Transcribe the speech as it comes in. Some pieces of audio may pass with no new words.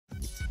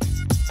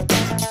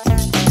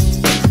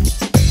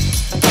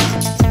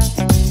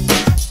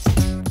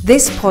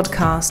This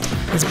podcast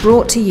is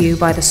brought to you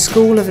by the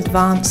School of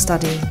Advanced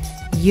Study,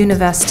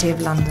 University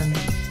of London.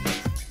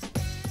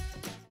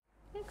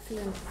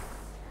 Excellent.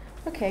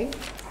 Okay,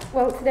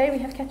 well today we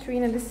have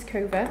Kateřina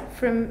Lišková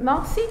from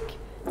Masaryk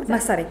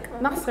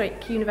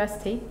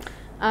University,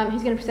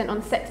 who's going to present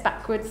on Sex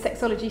Backwards,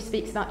 Sexology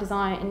Speaks About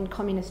Desire in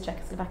Communist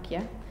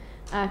Czechoslovakia.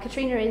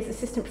 Kateřina is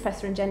Assistant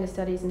Professor in Gender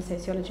Studies and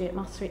Sociology at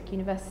Masaryk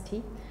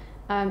University.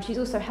 She's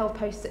also held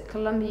posts at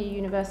Columbia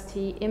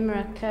University,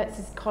 Imre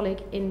Kurtz's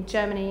colleague in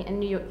Germany and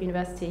New York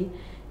University,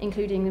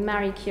 including the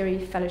Marie Curie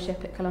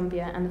Fellowship at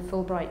Columbia and the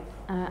Fulbright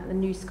at the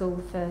New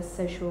School for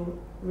Social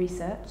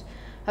Research.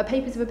 Her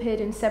papers have appeared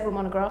in several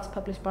monographs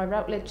published by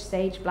Routledge,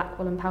 Sage,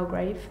 Blackwell and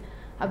Palgrave.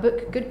 Her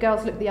book, Good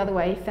Girls Look the Other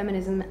Way,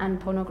 Feminism and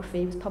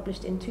Pornography, was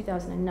published in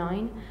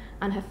 2009,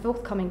 and her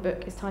forthcoming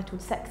book is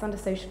titled Sex Under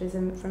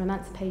Socialism, From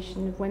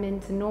Emancipation of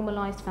Women to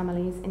Normalized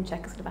Families in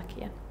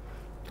Czechoslovakia.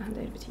 I'll hand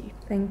over to you.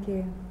 Thank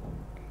you.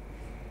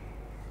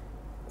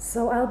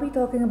 So I'll be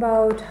talking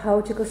about how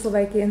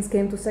Czechoslovakians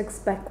came to sex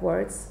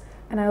backwards,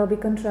 and I will be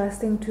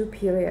contrasting two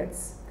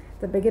periods.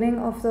 The beginning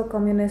of the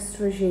communist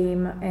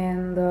regime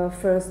in the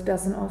first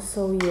dozen or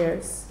so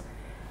years,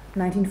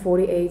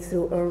 1948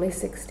 through early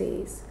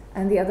 60s,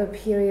 and the other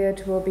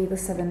period will be the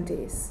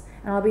 70s.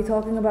 And I'll be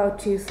talking about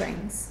two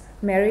things: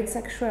 married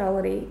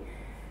sexuality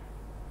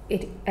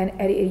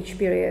at each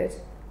period,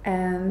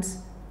 and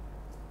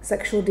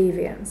sexual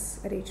deviance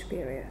at each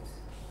period.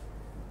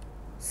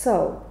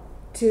 So,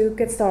 to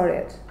get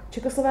started,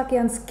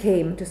 Czechoslovakians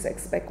came to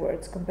sex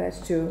backwards compared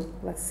to,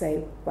 let's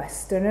say,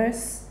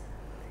 Westerners,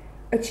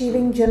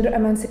 achieving gender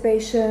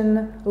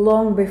emancipation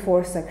long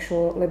before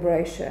sexual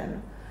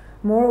liberation.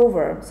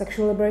 Moreover,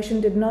 sexual liberation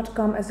did not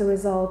come as a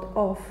result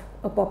of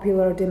a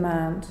popular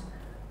demand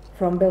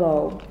from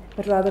below,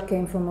 but rather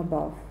came from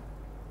above.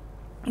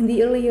 In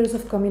the early years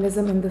of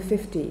communism in the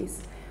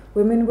 50s,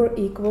 women were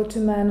equal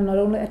to men not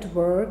only at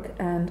work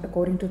and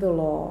according to the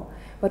law,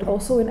 but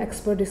also in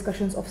expert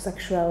discussions of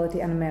sexuality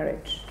and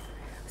marriage.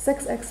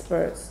 Sex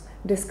experts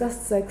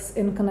discussed sex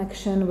in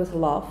connection with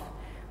love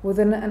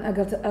within an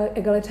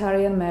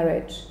egalitarian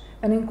marriage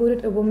and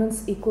included a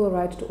woman's equal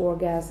right to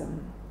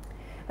orgasm.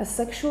 As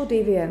sexual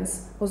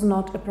deviance was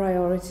not a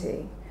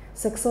priority,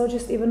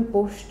 sexologists even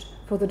pushed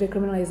for the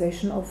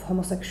decriminalization of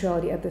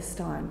homosexuality at this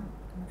time,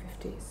 in the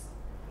 50s.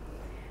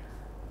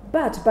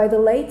 But by the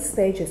late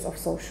stages of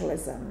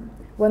socialism,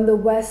 when the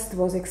West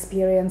was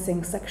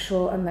experiencing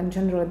sexual and then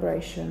gender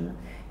liberation,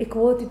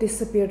 equality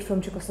disappeared from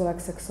Czechoslovak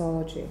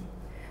sexology.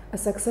 A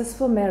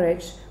successful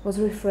marriage was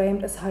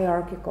reframed as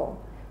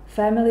hierarchical.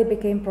 Family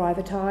became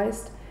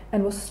privatized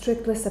and was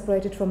strictly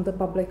separated from the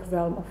public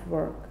realm of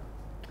work.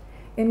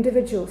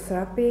 Individual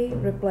therapy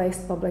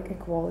replaced public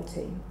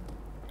equality.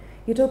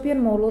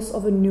 Utopian models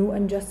of a new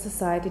and just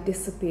society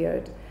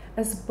disappeared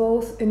as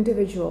both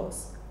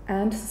individuals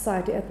and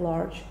society at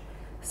large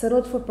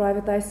settled for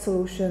privatized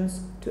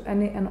solutions to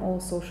any and all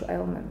social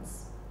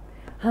ailments.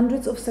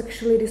 Hundreds of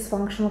sexually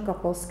dysfunctional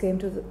couples came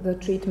to the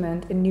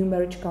treatment in new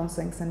marriage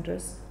counseling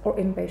centers or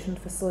inpatient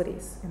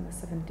facilities in the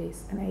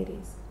 70s and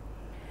 80s.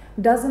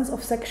 Dozens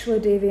of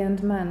sexually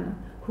deviant men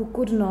who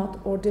could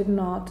not or did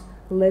not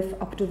live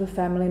up to the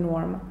family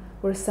norm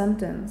were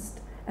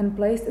sentenced and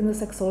placed in the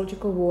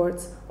sexological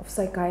wards of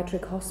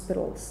psychiatric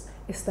hospitals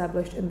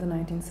established in the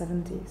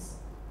 1970s.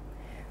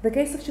 The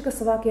case of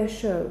Czechoslovakia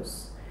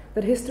shows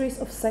that histories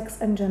of sex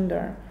and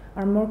gender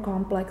are more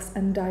complex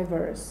and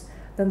diverse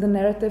than the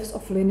narratives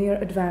of linear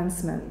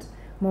advancement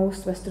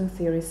most Western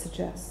theories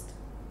suggest.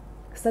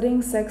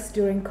 Studying sex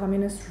during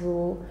communist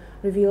rule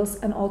reveals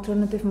an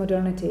alternative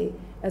modernity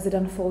as it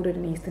unfolded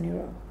in Eastern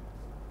Europe.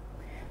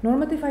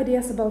 Normative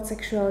ideas about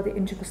sexuality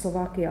in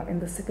Czechoslovakia in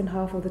the second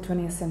half of the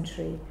 20th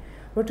century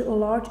were to a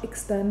large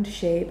extent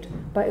shaped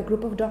by a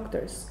group of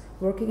doctors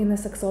working in a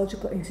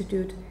sexological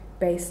institute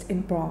based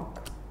in Prague.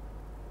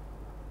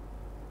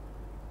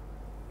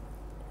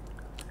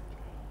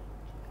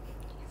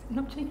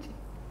 Not changing.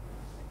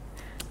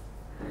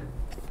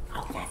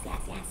 Oh, yes.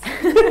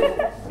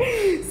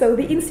 So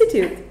the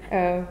institute,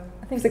 I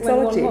think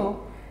Sexology. One more.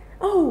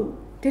 Oh,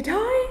 did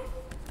I?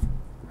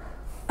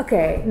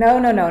 Okay, no.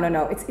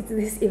 It's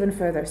this even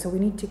further, so we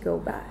need to go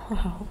back.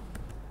 Wow.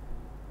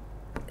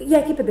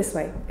 Yeah, keep it this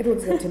way. It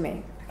looks good to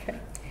me. Okay.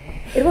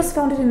 It was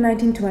founded in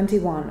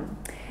 1921,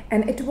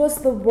 and it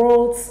was the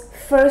world's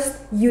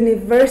first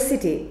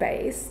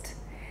university-based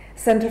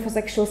Center for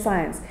Sexual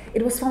Science.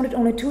 It was founded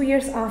only 2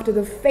 years after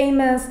the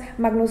famous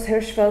Magnus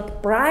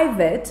Hirschfeld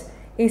private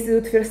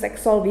Institute für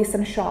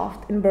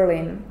Sexualwissenschaft in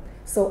Berlin.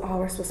 So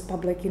ours was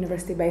public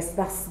university-based,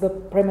 thus the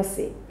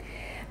primacy.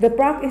 The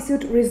Prague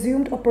Institute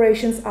resumed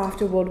operations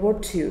after World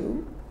War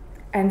II,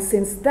 and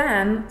since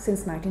then,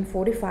 since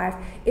 1945,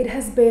 it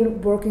has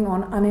been working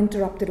on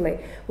uninterruptedly,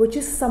 which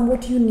is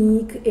somewhat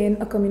unique in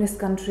a communist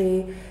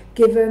country,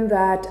 given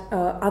that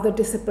other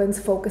disciplines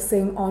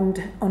focusing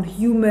on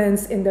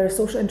humans in their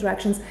social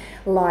interactions,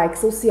 like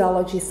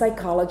sociology,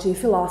 psychology,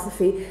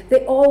 philosophy,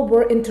 they all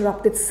were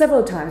interrupted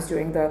several times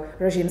during the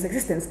regime's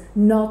existence,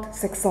 not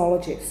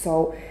sexology.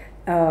 So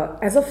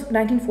as of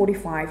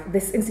 1945,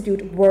 this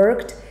institute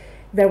worked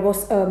There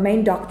was a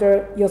main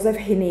doctor, Josef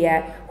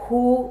Hinie,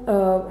 who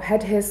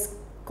had his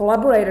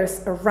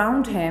collaborators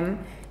around him.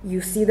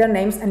 You see their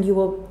names and you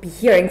will be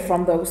hearing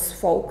from those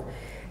folk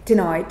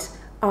tonight.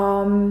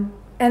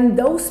 And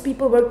those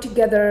people worked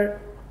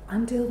together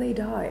until they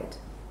died.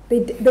 They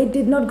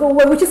did not go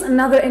away, which is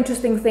another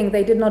interesting thing.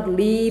 They did not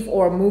leave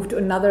or move to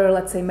another,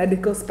 let's say,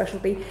 medical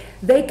specialty.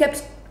 They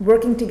kept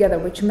working together,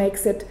 which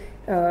makes it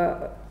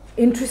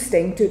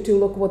interesting to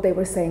look what they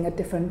were saying at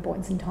different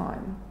points in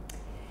time.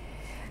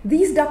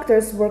 These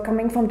doctors were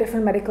coming from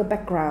different medical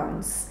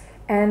backgrounds,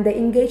 and they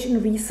engaged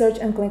in research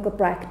and clinical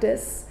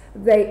practice.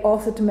 They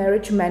authored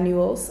marriage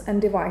manuals and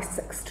devised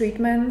sex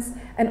treatments,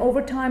 and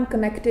over time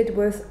connected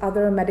with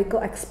other medical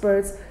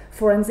experts,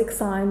 forensic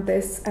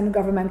scientists, and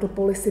governmental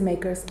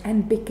policymakers,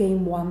 and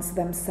became ones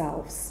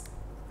themselves.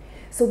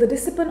 So the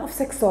discipline of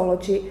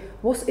sexology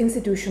was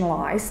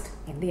institutionalized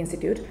in the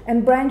institute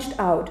and branched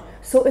out.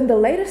 So in the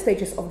later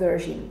stages of the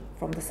regime,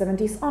 from the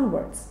 70s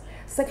onwards,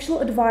 sexual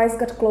advice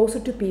got closer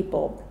to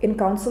people in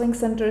counseling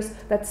centers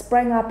that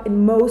sprang up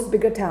in most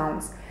bigger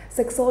towns.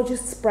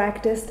 Sexologists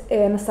practiced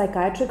in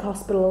psychiatric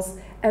hospitals,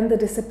 and the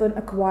discipline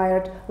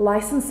acquired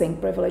licensing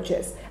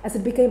privileges as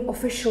it became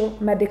official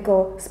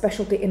medical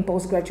specialty in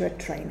postgraduate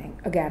training,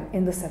 again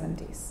in the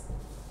 70s.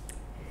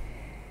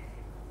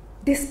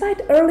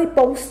 Despite early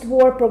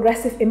post-war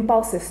progressive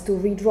impulses to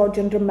redraw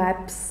gender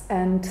maps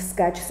and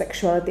sketch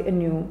sexuality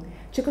anew,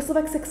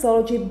 Czechoslovak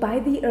sexology by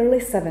the early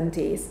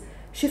 70s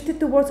shifted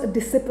towards a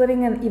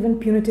disciplining and even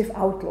punitive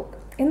outlook.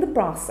 In the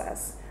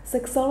process,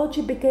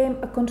 sexology became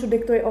a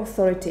contradictory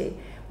authority,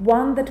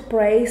 one that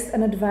praised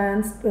and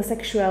advanced the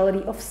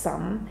sexuality of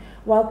some,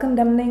 while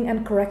condemning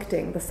and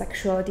correcting the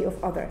sexuality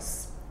of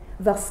others.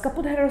 Thus,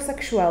 coupled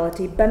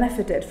heterosexuality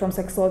benefited from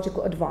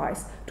sexological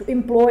advice to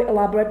employ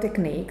elaborate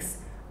techniques.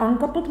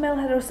 Uncoupled male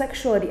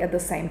heterosexuality at the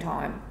same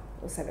time,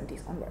 the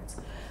 70s onwards,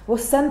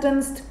 was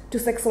sentenced to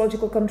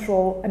sexological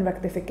control and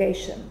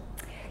rectification.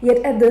 Yet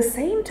at the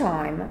same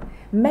time,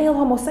 male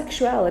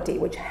homosexuality,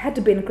 which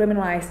had been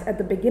criminalized at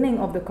the beginning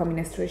of the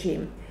communist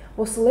regime,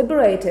 was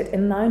liberated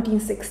in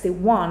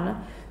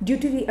 1961 due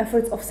to the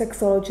efforts of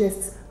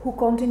sexologists who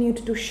continued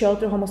to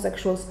shelter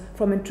homosexuals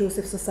from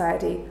intrusive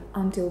society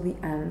until the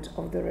end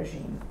of the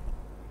regime.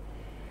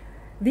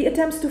 The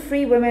attempts to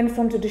free women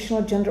from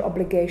traditional gender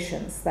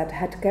obligations that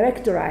had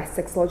characterized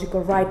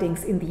sexological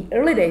writings in the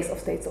early days of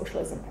state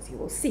socialism, as you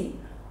will see,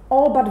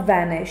 all but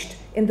vanished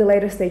in the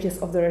later stages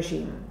of the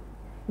regime.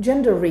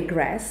 Gender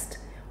regressed,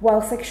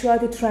 while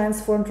sexuality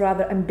transformed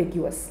rather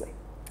ambiguously.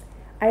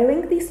 I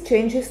link these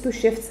changes to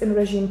shifts in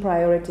regime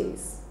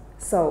priorities.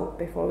 So,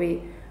 before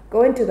we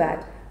go into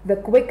that, the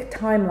quick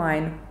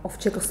timeline of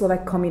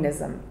Czechoslovak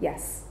communism,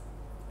 yes.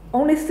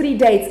 Only 3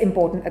 dates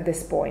important at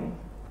this point.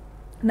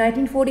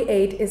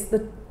 1948 is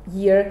the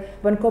year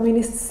when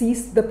communists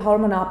seized the power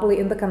monopoly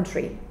in the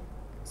country.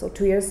 So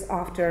 2 years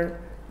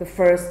after the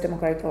first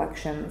democratic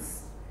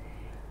elections.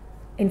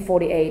 In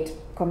 48,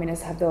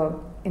 communists have the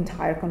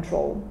entire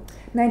control.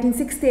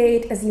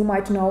 1968, as you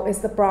might know, is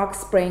the Prague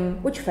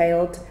Spring, which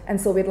failed, and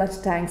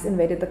Soviet-led tanks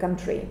invaded the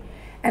country.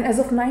 And as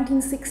of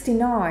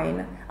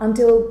 1969,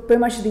 until pretty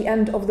much the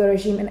end of the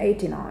regime in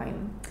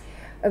 89,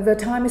 the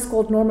time is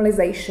called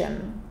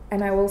normalization,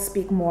 and I will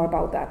speak more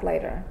about that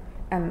later.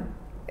 And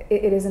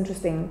it is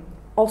interesting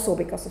also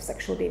because of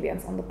sexual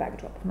deviance on the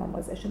backdrop of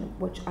normalization,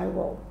 which I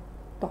will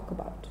talk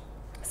about.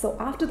 So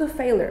after the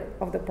failure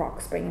of the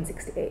Prague Spring in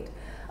 68,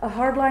 a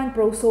hardline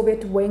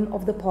pro-Soviet wing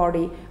of the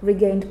party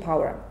regained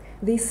power.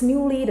 These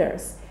new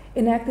leaders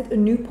enacted a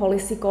new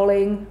policy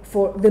calling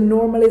for the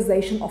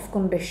normalization of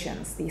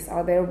conditions. These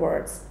are their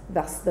words,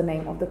 thus the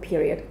name of the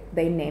period.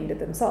 They named it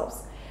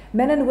themselves.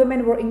 Men and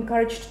women were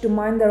encouraged to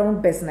mind their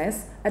own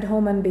business at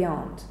home and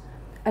beyond.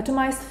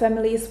 Atomized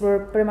families were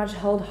pretty much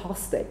held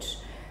hostage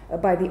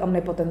by the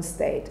omnipotent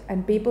state,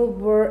 and people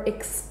were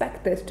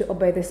expected to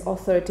obey this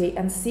authority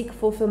and seek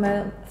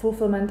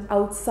fulfillment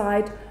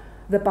outside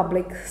the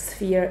public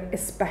sphere,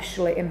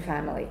 especially in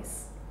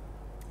families.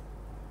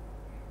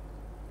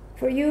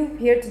 For you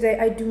here today,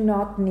 I do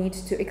not need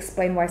to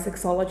explain why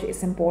sexology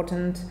is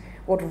important,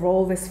 what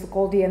role this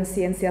faculty and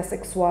scientia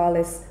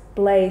sexualis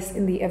plays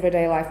in the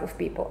everyday life of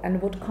people, and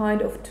what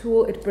kind of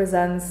tool it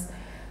presents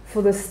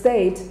for the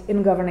state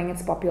in governing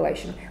its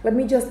population. Let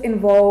me just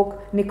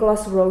invoke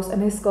Nicholas Rose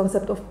and his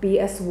concept of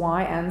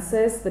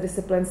PSYNCs, the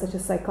disciplines such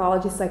as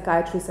psychology,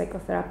 psychiatry,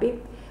 psychotherapy,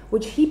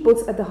 which he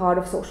puts at the heart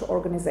of social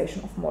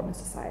organization of modern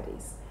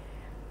societies.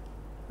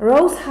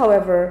 Rose,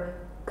 however,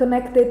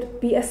 connected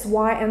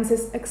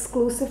PSYNCs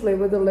exclusively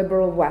with the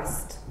liberal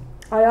West.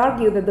 I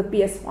argue that the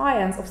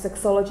PSYNs of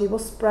sexology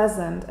was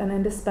present and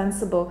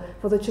indispensable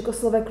for the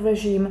Czechoslovak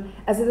regime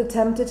as it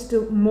attempted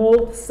to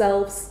mold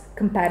selves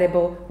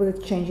compatible with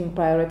its changing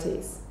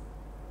priorities.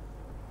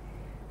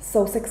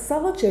 So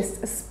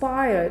sexologists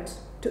aspired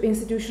to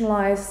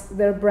institutionalize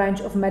their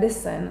branch of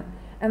medicine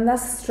and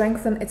thus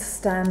strengthen its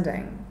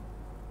standing.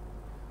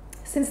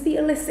 Since the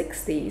early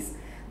 60s,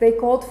 they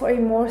called for a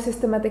more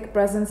systematic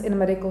presence in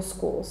medical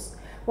schools.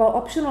 While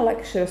optional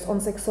lectures on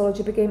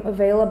sexology became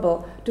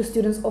available to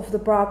students of the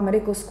Prague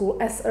Medical School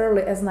as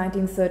early as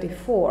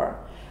 1934,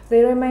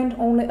 they remained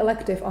only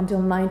elective until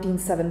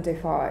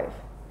 1975.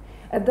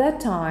 At that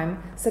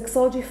time,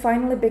 sexology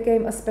finally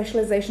became a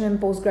specialization in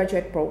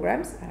postgraduate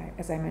programs,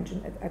 as I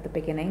mentioned at the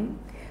beginning,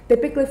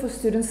 typically for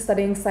students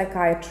studying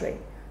psychiatry.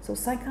 So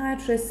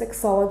psychiatrists,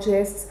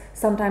 sexologists,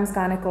 sometimes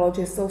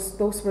gynecologists,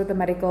 those were the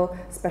medical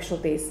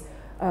specialties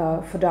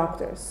for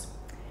doctors.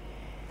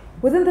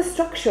 Within the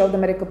structure of the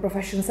medical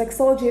profession,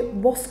 sexology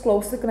was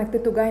closely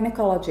connected to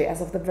gynecology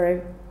as of the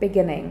very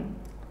beginning,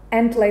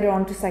 and later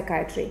on to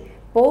psychiatry.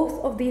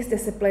 Both of these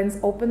disciplines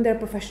opened their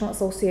professional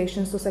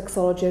associations to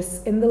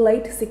sexologists in the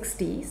late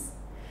 60s,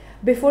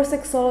 before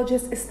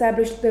sexologists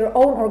established their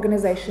own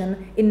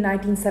organization in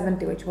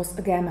 1970, which was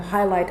again a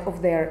highlight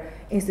of their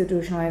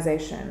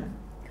institutionalization.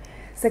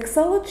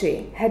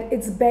 Sexology had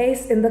its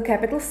base in the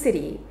capital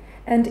city,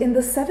 and in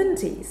the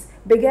 70s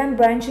began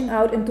branching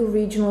out into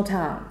regional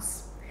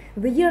towns.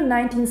 The year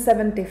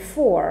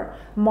 1974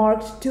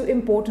 marked two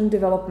important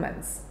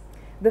developments.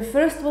 The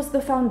first was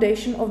the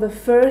foundation of the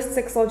first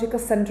sexological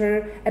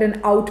center at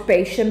an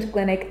outpatient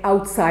clinic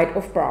outside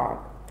of Prague.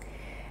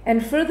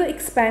 And further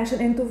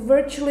expansion into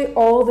virtually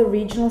all the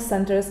regional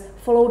centers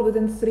followed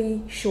within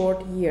 3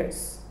 short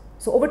years.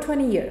 So over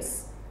 20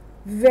 years,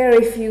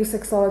 very few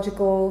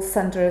sexological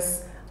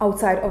centers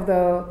outside of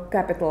the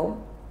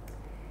capital.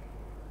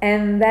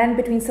 And then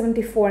between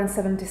 74 and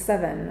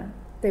 77,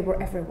 they were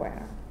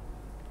everywhere.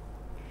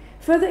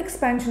 Further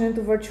expansion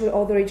into virtually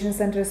all the regional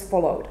centers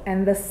followed,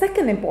 and the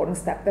second important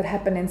step that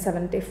happened in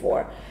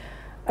 74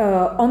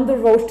 on the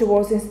road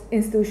towards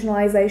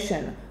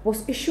institutionalization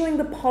was issuing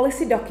the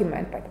policy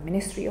document by the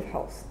Ministry of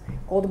Health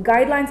called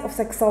Guidelines of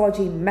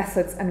Sexology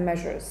Methods and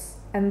Measures.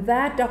 And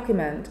that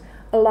document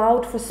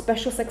allowed for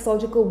special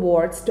sexological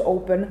wards to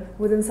open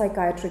within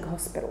psychiatric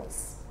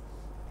hospitals.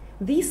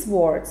 These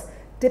wards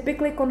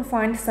typically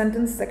confined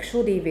sentenced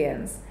sexual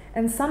deviants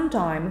and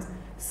sometimes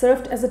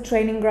served as a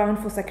training ground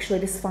for sexually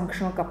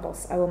dysfunctional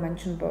couples. I will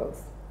mention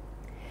both.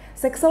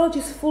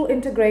 Sexology's full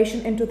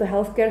integration into the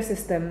healthcare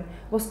system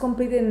was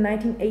completed in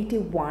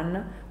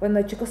 1981 when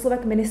the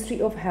Czechoslovak Ministry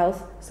of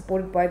Health,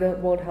 supported by the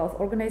World Health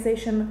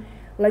Organization,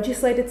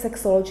 legislated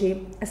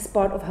sexology as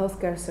part of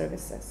healthcare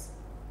services.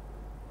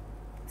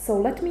 So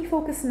let me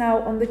focus now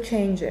on the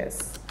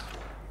changes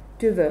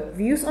to the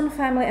views on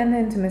family and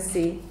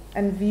intimacy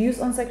and views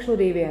on sexual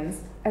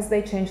deviance as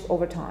they changed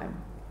over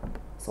time.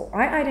 So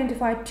I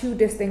identified two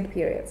distinct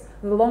periods,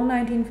 the long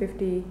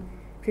 1950s,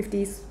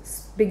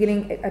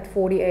 beginning at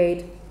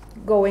 48,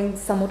 going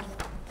somewhat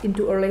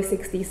into early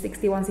 60s,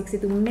 61,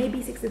 62,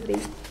 maybe 63,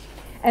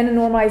 and a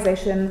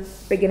normalization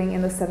beginning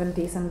in the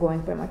 70s and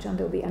going pretty much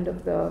until the end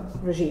of the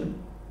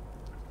regime.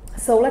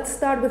 So let's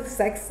start with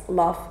sex,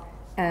 love,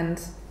 and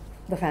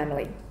the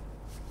family.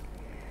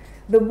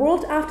 The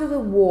world after the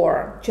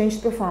war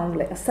changed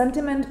profoundly. A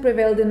sentiment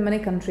prevailed in many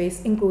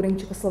countries, including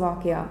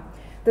Czechoslovakia,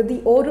 that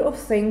the order of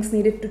things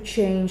needed to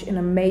change in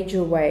a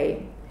major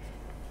way.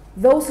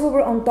 Those who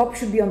were on top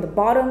should be on the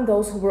bottom,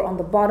 those who were on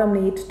the bottom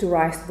need to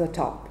rise to the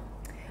top.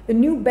 A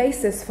new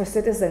basis for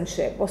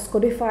citizenship was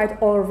codified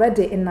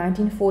already in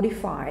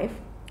 1945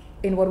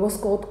 in what was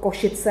called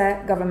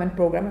Košice government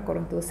program,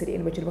 according to the city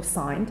in which it was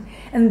signed.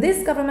 And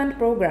this government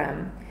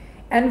program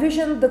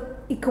envisioned the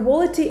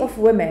equality of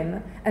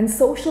women and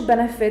social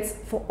benefits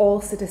for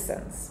all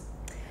citizens.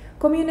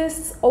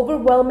 Communists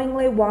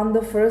overwhelmingly won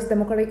the first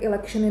democratic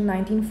election in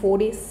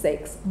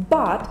 1946,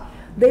 but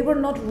they were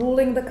not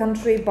ruling the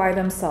country by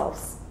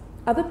themselves.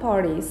 Other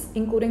parties,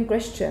 including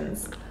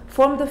Christians,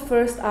 formed the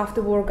first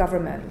after-war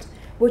government,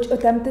 which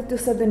attempted to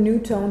set a new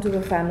tone to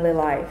the family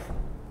life.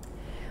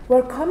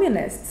 Where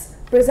communists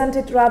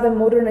presented rather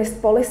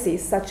modernist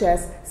policies such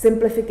as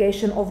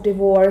simplification of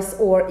divorce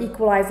or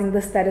equalizing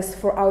the status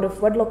for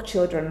out-of-wedlock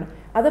children,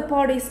 other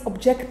parties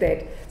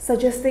objected,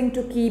 suggesting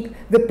to keep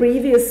the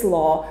previous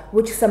law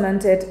which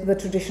cemented the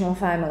traditional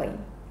family.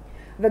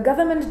 The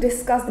government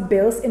discussed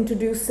bills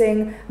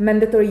introducing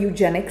mandatory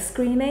eugenic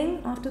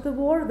screening after the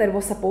war that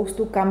was supposed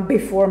to come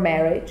before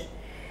marriage,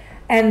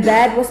 and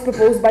that was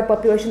proposed by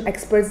population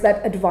experts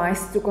that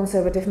advised to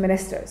conservative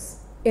ministers.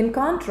 In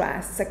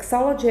contrast,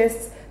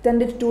 sexologists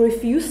tended to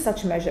refuse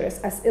such measures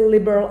as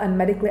illiberal and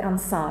medically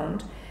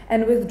unsound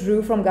and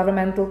withdrew from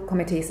governmental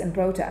committees in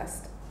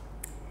protest.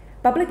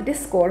 Public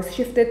discourse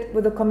shifted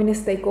with the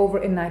communist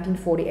takeover in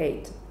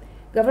 1948.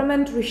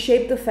 Government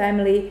reshaped the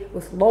family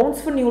with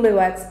loans for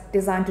newlyweds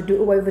designed to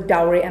do away with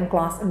dowry and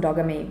class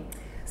endogamy,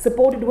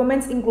 supported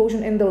women's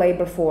inclusion in the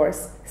labor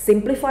force,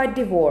 simplified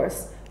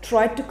divorce,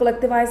 tried to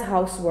collectivize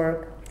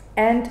housework,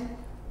 and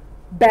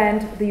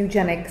banned the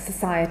eugenic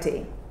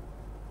society.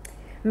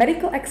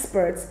 Medical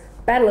experts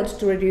battled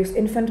to reduce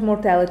infant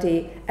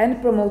mortality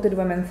and promoted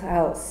women's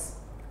health.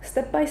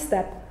 Step by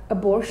step,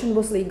 abortion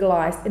was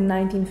legalized in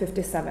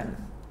 1957.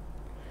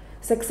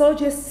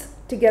 Sexologists,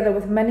 together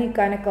with many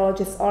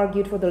gynecologists,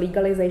 argued for the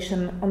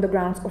legalization on the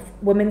grounds of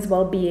women's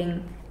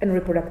well-being and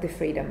reproductive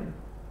freedom.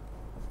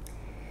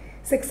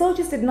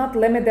 Sexologists did not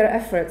limit their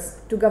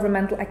efforts to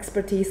governmental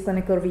expertise,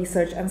 clinical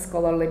research, and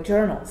scholarly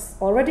journals.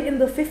 Already in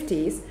the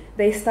 50s,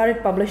 they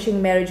started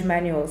publishing marriage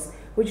manuals,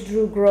 which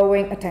drew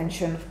growing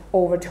attention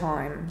over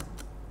time.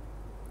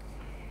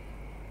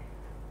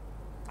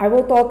 I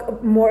will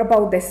talk more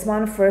about this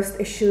one, first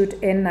issued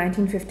in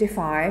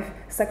 1955,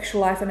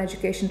 Sexual Life and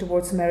Education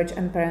Towards Marriage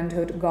and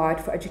Parenthood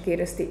Guide for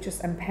Educators, Teachers,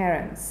 and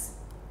Parents.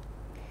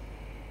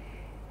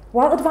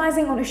 While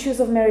advising on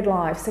issues of married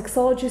life,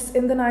 sexologists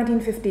in the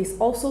 1950s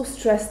also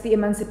stressed the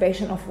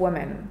emancipation of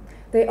women.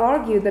 They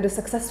argued that a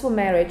successful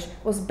marriage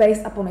was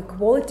based upon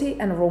equality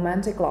and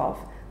romantic love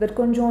that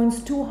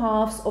conjoins two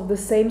halves of the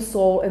same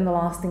soul in the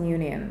lasting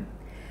union.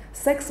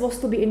 Sex was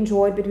to be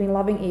enjoyed between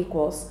loving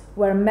equals,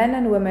 where men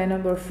and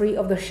women were free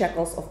of the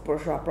shackles of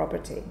bourgeois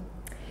property.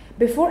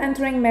 Before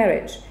entering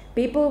marriage,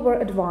 people were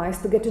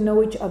advised to get to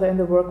know each other in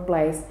the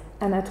workplace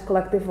and at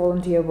collective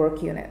volunteer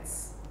work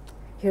units.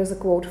 Here's a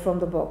quote from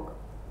the book.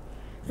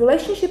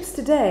 Relationships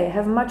today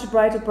have much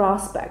brighter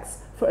prospects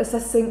for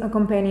assessing a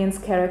companion's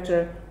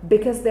character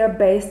because they are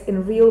based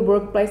in real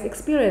workplace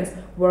experience,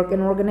 work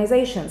in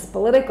organizations,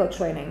 political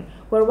training,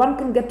 where one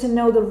can get to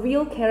know the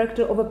real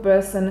character of a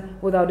person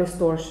without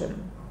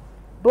distortion.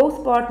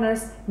 Both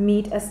partners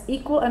meet as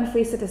equal and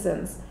free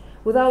citizens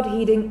without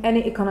heeding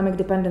any economic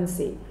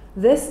dependency.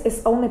 This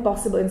is only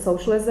possible in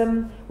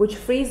socialism, which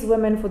frees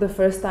women for the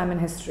first time in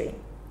history.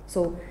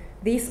 So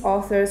these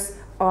authors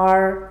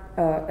are,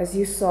 as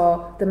you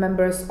saw, the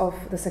members of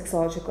the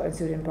Sexological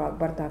Institute in Prague,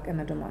 Barták and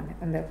Nadoman,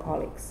 and their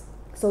colleagues.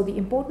 So the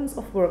importance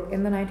of work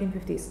in the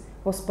 1950s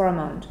was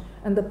paramount,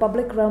 and the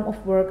public realm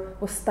of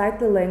work was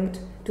tightly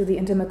linked to the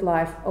intimate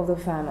life of the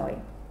family.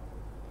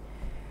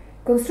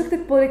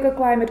 Constructed political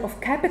climate of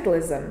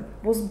capitalism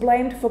was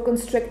blamed for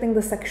constricting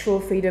the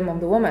sexual freedom of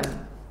the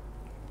woman.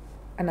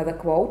 Another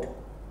quote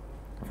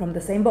from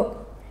the same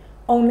book.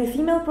 Only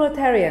female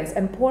proletarians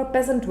and poor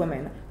peasant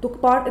women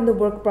took part in the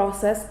work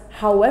process,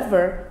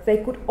 however,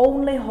 they could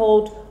only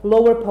hold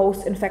lower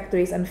posts in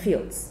factories and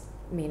fields,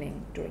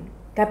 meaning during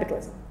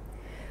capitalism.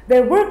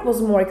 Their work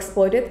was more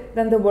exploited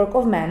than the work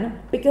of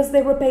men because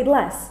they were paid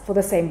less for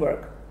the same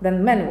work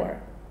than men were.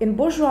 In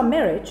bourgeois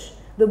marriage,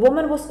 the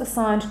woman was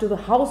assigned to the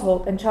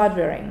household and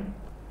childbearing.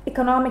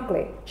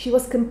 Economically, she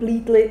was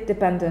completely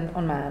dependent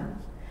on man.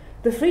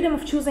 The freedom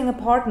of choosing a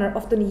partner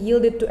often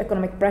yielded to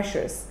economic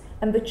pressures,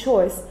 and the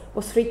choice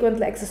was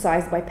frequently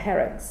exercised by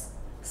parents.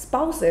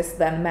 Spouses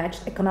then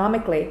matched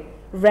economically,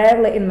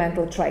 rarely in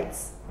mental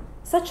traits.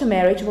 Such a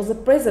marriage was a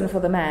prison for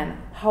the man,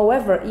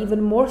 however,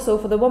 even more so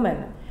for the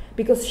woman,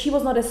 because she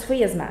was not as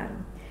free as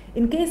man.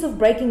 In case of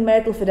breaking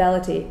marital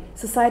fidelity,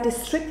 society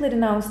strictly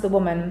denounced the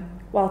woman,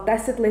 while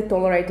tacitly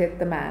tolerated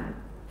the man.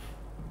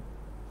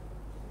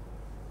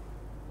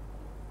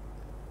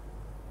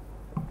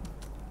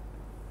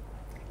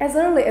 As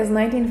early as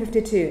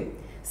 1952,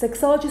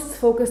 sexologists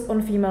focused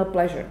on female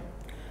pleasure.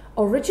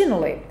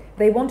 Originally,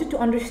 they wanted to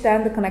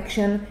understand the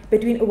connection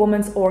between a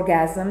woman's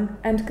orgasm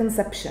and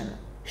conception.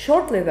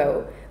 Shortly,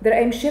 though, their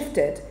aim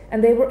shifted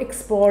and they were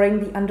exploring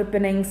the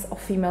underpinnings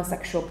of female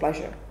sexual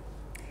pleasure.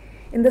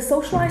 In the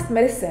socialized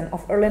medicine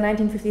of early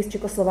 1950s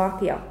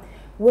Czechoslovakia,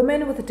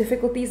 women with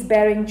difficulties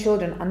bearing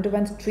children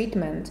underwent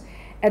treatment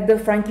at the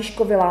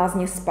Františkovy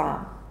Lázně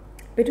spa.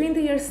 Between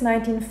the years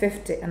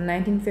 1950 and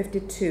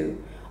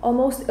 1952,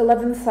 almost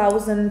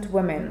 11,000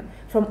 women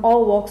from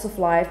all walks of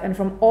life and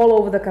from all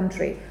over the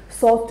country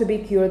sought to be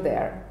cured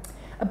there.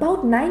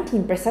 About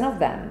 19% of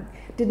them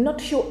did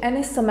not show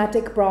any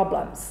somatic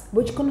problems,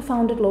 which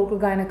confounded local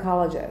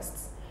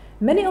gynecologists.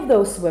 Many of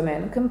those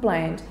women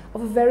complained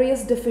of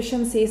various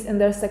deficiencies in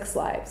their sex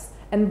lives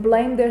and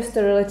blamed their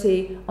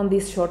sterility on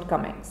these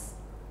shortcomings.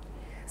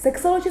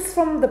 Sexologists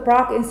from the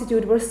Prague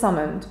Institute were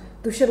summoned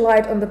to shed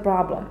light on the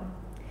problem.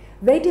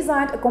 They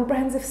designed a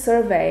comprehensive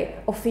survey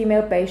of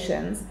female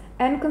patients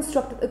and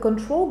constructed a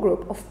control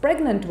group of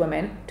pregnant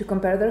women to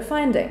compare their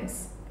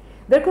findings.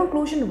 Their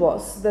conclusion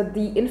was that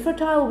the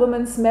infertile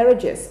women's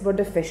marriages were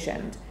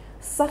deficient,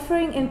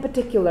 suffering in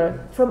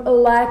particular from a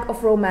lack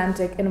of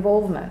romantic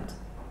involvement.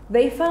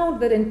 They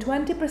found that in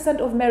 20%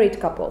 of married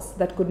couples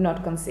that could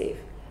not conceive,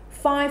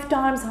 5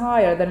 times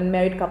higher than in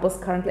married couples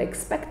currently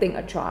expecting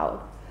a child,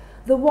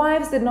 the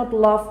wives did not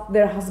love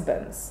their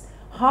husbands.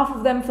 Half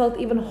of them felt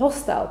even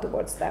hostile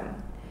towards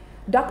them.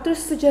 Doctors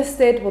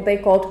suggested what they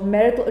called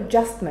marital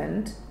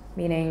adjustment,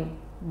 meaning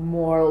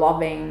more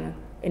loving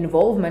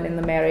involvement in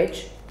the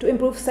marriage, to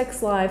improve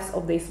sex lives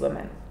of these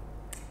women.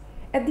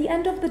 At the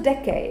end of the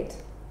decade,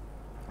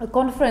 a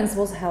conference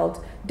was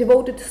held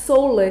devoted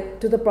solely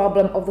to the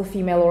problem of the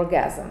female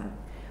orgasm.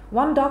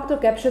 One doctor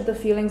captured the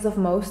feelings of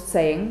most,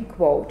 saying,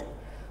 quote,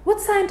 "What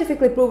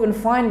scientifically proven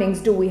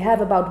findings do we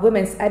have about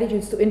women's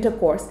attitudes to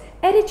intercourse,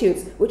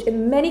 attitudes which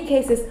in many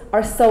cases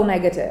are so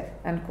negative?"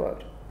 End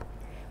quote.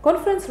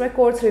 Conference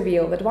records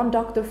reveal that one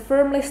doctor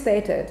firmly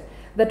stated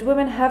that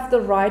women have the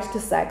right to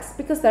sex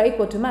because they're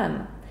equal to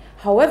men.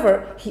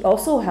 However, he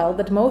also held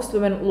that most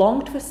women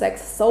longed for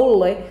sex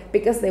solely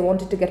because they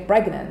wanted to get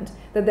pregnant,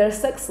 that their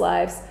sex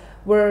lives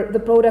were the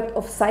product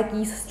of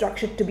psyches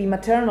structured to be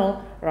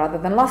maternal rather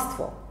than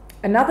lustful.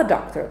 Another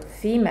doctor,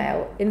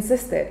 female,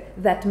 insisted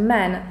that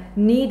men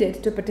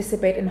needed to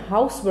participate in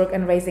housework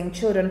and raising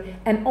children,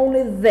 and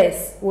only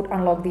this would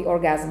unlock the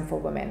orgasm for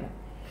women.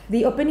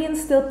 The opinion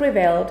still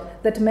prevailed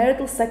that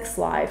marital sex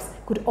lives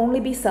could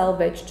only be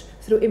salvaged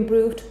through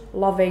improved,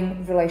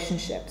 loving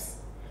relationships.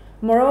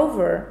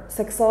 Moreover,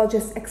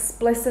 sexologists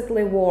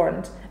explicitly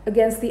warned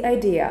against the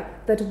idea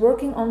that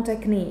working on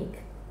technique,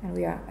 and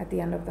we are at the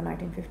end of the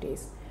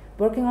 1950s,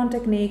 working on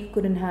technique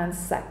could enhance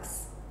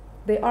sex.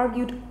 They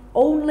argued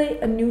only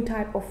a new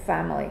type of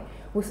family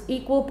with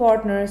equal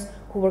partners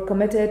who were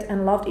committed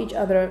and loved each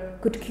other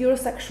could cure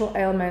sexual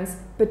ailments,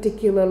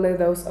 particularly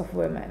those of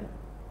women.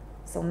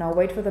 So now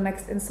wait for the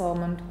next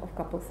installment of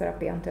couple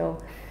therapy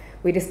until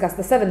we discuss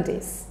the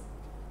 70s.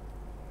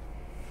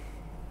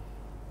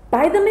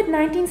 By the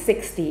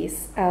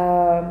mid-1960s,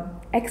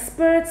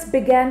 experts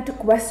began to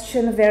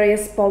question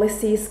various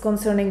policies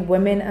concerning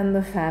women and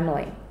the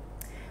family.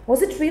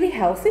 Was it really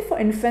healthy for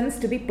infants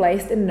to be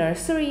placed in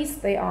nurseries,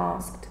 they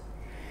asked?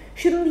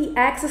 Shouldn't the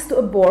access to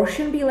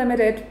abortion be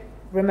limited?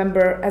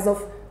 Remember, as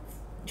of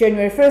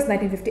January 1st,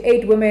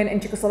 1958, women in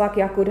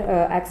Czechoslovakia could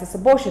access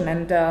abortion,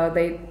 and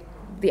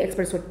the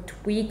experts were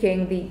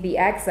tweaking the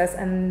access,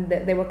 and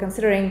they were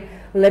considering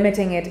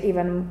limiting it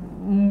even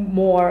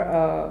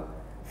more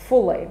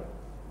fully.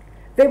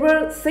 They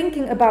were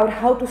thinking about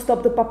how to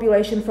stop the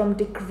population from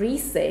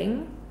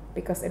decreasing,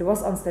 because it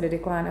was on steady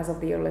decline as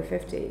of the early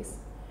 50s,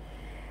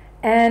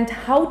 and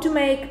how to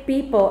make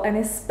people, and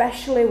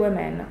especially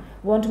women,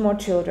 want more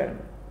children.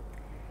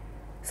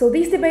 So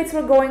these debates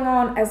were going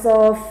on as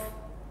of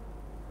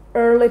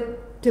early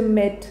to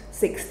mid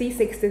 60s,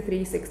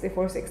 63,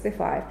 64,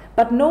 65,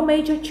 but no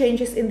major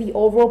changes in the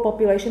overall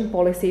population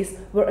policies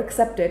were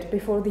accepted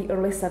before the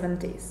early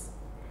 70s.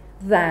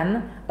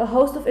 Then, a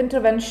host of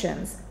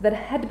interventions that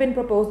had been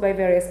proposed by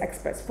various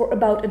experts for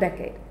about a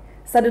decade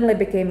suddenly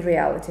became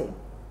reality.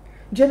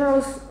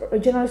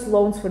 Generous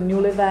loans for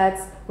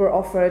newlyweds were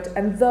offered,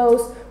 and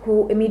those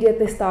who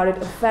immediately started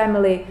a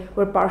family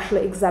were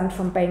partially exempt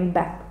from paying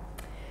back.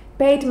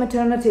 Paid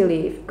maternity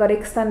leave got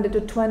extended to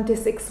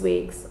 26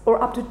 weeks,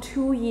 or up to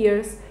 2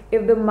 years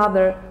if the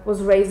mother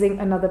was raising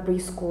another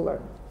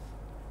preschooler.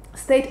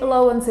 State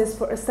allowances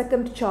for a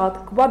second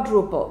child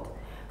quadrupled.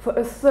 For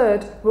a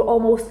third were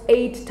almost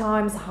 8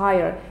 times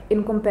higher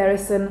in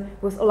comparison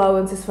with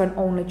allowances for an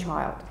only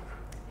child.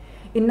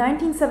 In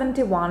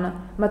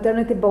 1971,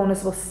 maternity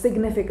bonus was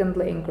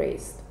significantly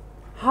increased.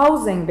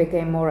 Housing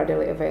became more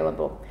readily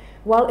available,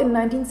 while in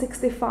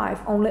 1965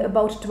 only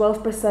about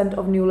 12%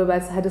 of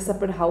newlyweds had a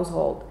separate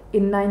household.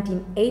 In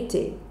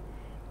 1980,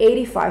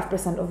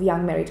 85% of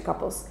young married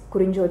couples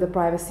could enjoy the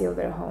privacy of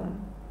their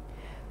home.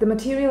 The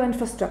material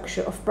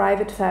infrastructure of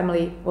private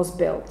family was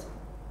built.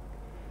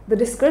 The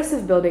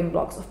discursive building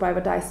blocks of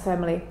privatized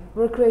family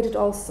were created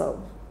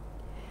also.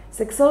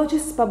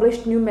 Sexologists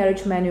published new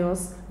marriage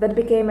manuals that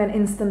became an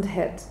instant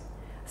hit.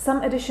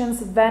 Some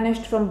editions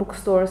vanished from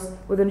bookstores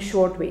within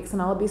short weeks,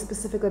 and I'll be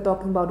specifically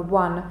talking about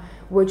one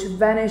which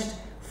vanished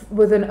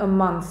within a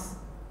month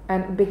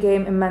and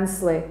became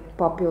immensely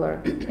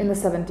popular in the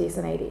 70s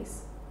and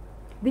 80s.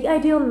 The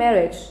ideal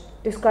marriage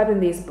described in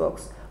these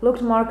books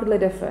looked markedly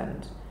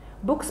different.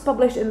 Books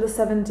published in the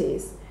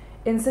 70s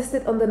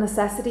insisted on the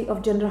necessity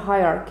of gender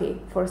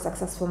hierarchy for a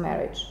successful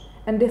marriage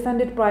and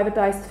defended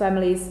privatized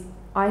families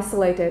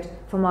isolated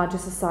from larger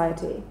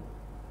society.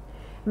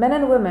 Men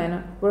and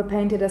women were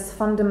painted as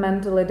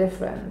fundamentally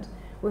different,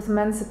 with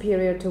men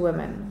superior to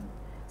women.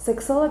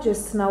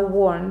 Sexologists now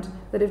warned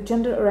that if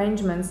gender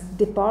arrangements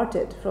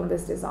departed from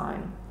this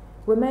design,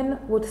 women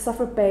would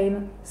suffer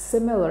pain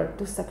similar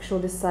to sexual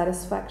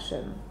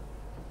dissatisfaction.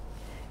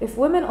 If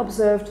women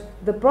observed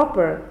the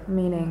proper,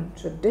 meaning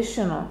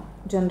traditional,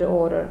 gender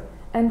order,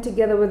 and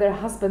together with their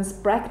husbands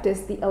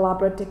practiced the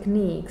elaborate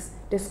techniques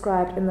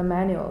described in the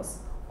manuals,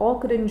 all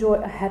could enjoy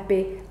a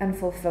happy and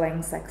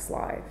fulfilling sex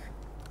life.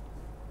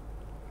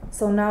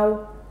 So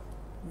now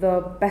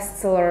the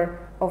bestseller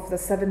of the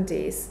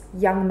 70s,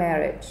 Young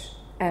Marriage,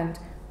 and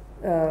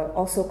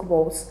also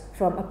quotes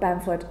from a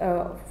pamphlet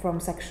from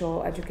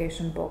Sexual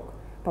Education book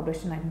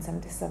published in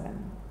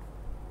 1977.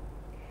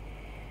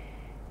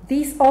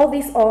 All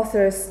these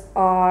authors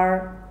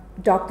are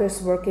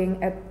doctors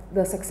working at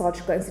the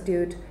Sexological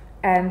Institute,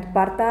 and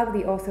Barták,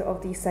 the author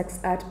of the Sex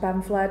Ed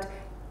pamphlet,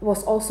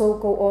 was also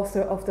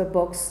co-author of the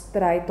books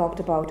that I talked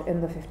about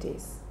in the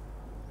 50s.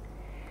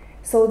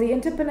 So the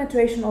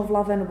interpenetration of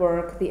love and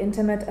work, the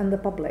intimate and the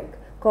public,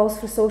 calls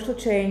for social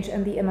change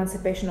and the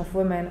emancipation of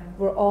women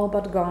were all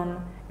but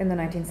gone in the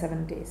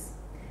 1970s.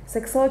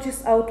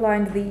 Sexologists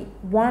outlined the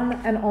one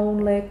and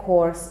only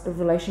course a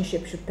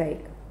relationship should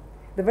take.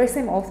 The very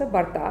same author,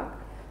 Barták,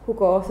 who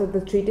co-authored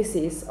the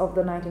treatises of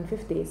the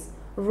 1950s,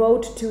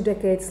 wrote 2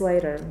 decades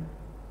later.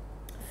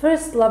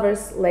 First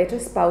lovers, later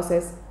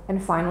spouses,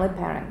 and finally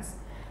parents.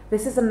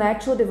 This is a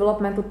natural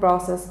developmental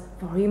process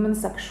for human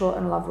sexual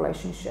and love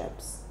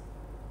relationships.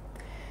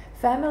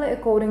 Family,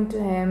 according to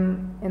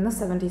him, in the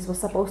 70s was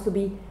supposed to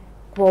be,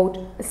 quote,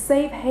 a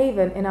safe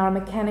haven in our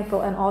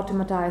mechanical and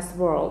automatized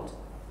world,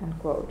 end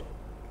quote.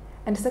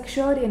 and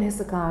sexuality in his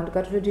account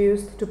got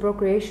reduced to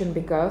procreation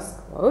because,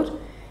 quote,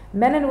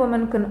 men and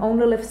women can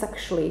only live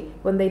sexually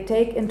when they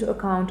take into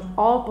account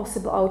all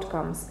possible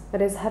outcomes,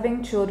 that is,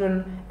 having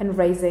children and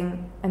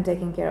raising and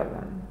taking care of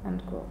them,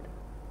 end quote.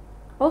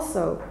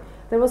 Also,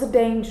 there was a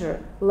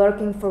danger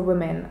lurking for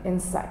women in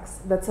sex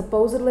that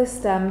supposedly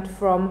stemmed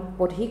from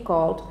what he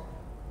called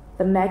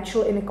the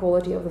natural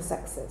inequality of the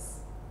sexes.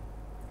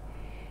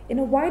 In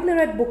a widely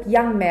read book,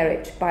 Young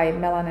Marriage, by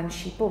Melan and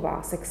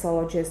Šípová,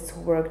 sexologists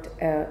who worked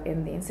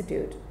in the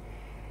institute,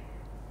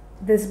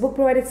 this book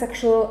provided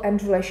sexual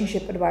and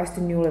relationship advice to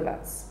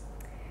newlyweds.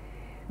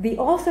 The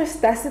authors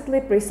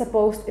tacitly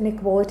presupposed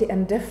inequality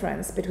and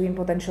difference between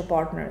potential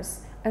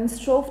partners and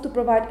strove to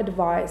provide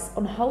advice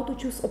on how to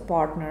choose a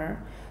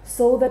partner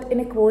so that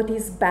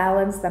inequalities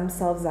balance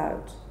themselves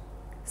out.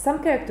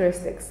 Some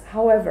characteristics,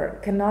 however,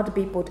 cannot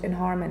be put in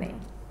harmony.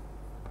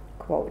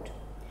 Quote,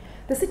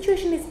 the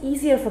situation is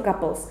easier for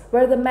couples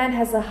where the man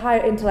has a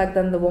higher intellect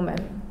than the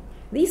woman.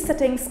 These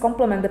settings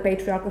complement the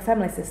patriarchal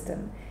family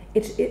system.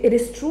 It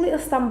is truly a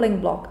stumbling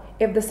block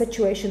if the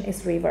situation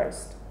is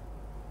reversed.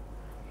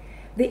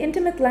 The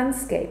intimate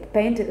landscape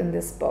painted in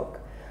this book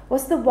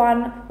was the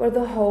one where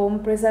the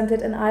home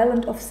presented an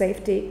island of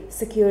safety,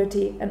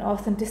 security, and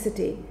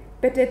authenticity,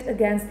 pitted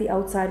against the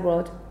outside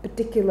world,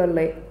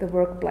 particularly the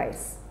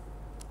workplace.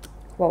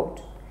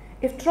 Quote,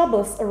 if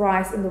troubles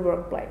arise in the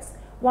workplace,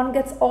 one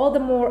gets all the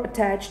more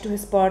attached to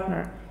his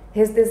partner.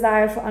 His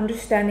desire for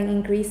understanding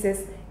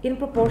increases in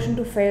proportion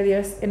to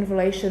failures in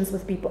relations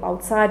with people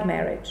outside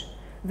marriage.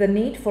 The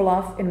need for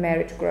love in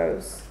marriage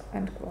grows,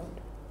 end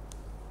quote.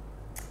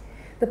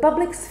 The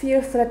public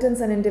sphere threatens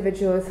an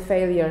individual with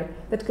failure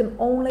that can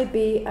only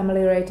be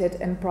ameliorated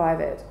in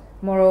private.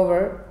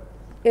 Moreover,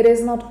 it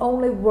is not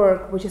only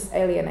work which is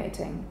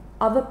alienating.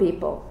 Other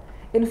people,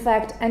 in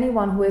fact,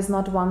 anyone who is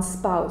not one's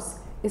spouse,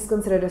 is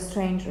considered a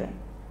stranger.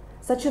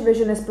 Such a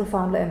vision is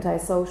profoundly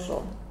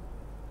antisocial.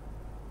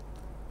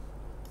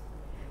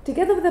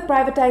 Together with the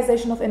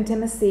privatization of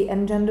intimacy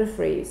and gender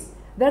freeze,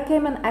 there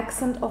came an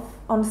accent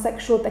on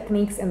sexual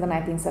techniques in the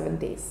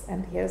 1970s.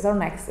 And here's our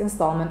next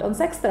installment on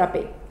sex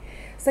therapy.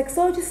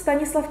 Sexologist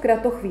Stanislav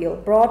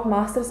Kratochvíl brought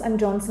Masters and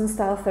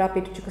Johnson-style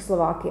therapy to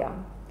Czechoslovakia.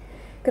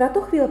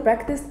 Kratochvíl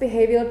practiced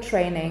behavioral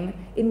training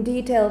in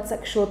detailed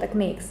sexual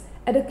techniques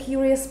at a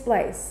curious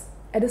place,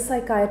 at a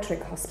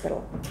psychiatric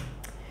hospital.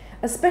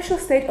 A special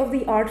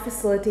state-of-the-art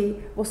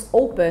facility was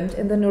opened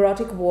in the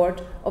neurotic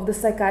ward of the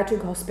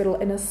psychiatric hospital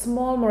in a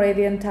small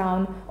Moravian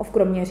town of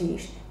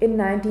Kroměříž in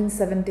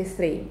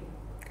 1973.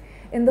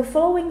 In the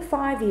following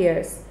 5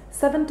 years,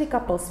 70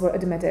 couples were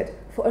admitted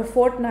for a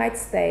fortnight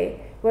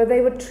stay where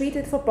they were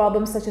treated for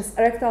problems such as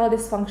erectile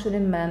dysfunction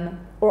in men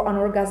or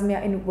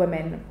anorgasmia in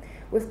women,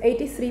 with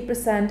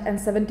 83% and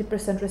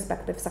 70%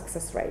 respective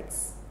success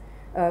rates.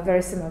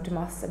 Very similar to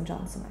Masters and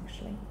Johnson,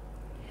 actually.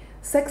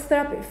 Sex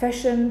therapy,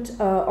 fashioned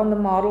on the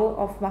model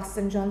of Masters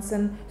and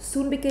Johnson,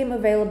 soon became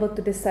available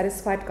to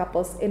dissatisfied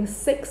couples in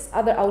 6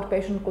 other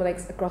outpatient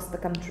clinics across the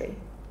country.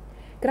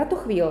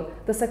 Kratochvíl,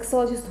 the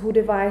sexologist who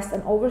devised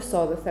and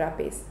oversaw the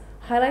therapies,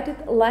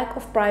 highlighted lack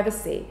of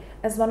privacy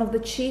as one of the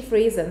chief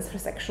reasons for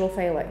sexual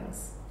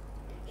failings.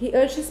 He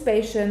urged his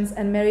patients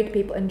and married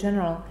people in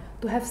general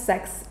to have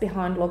sex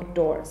behind locked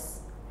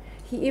doors.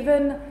 He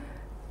even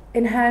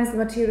enhanced the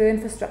material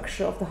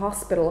infrastructure of the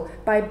hospital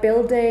by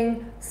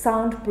building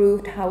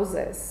soundproofed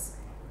houses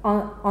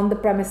on the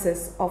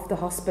premises of the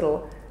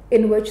hospital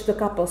in which the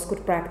couples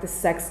could practice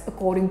sex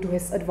according to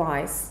his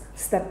advice,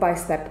 step by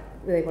step.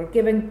 They were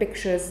given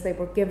pictures, they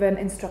were given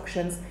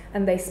instructions,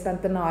 and they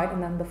spent the night,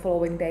 and then the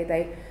following day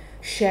they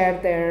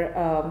shared their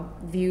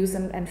views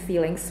and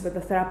feelings with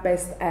the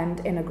therapist,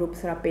 and in a group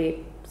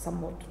therapy,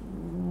 somewhat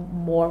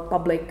more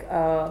public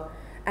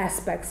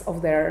aspects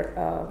of their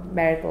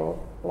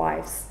marital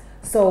lives.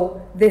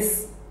 So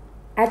this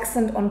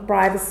accent on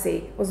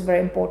privacy was very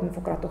important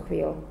for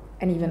Kratochvíl,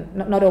 and even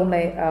not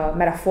only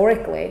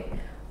metaphorically,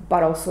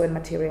 but also in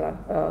material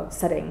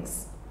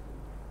settings.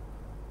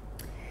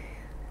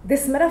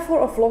 This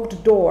metaphor of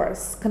locked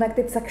doors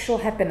connected sexual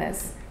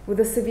happiness with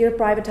the severe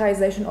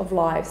privatization of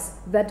lives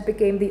that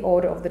became the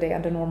order of the day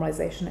under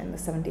normalization in the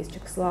 70s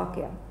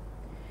Czechoslovakia.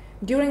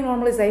 During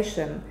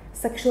normalization,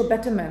 sexual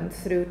betterment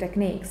through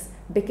techniques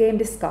became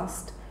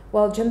discussed,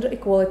 while gender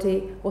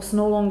equality was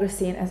no longer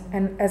seen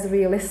as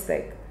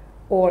realistic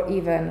or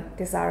even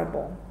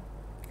desirable.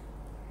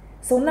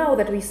 So now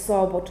that we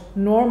saw what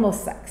normal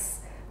sex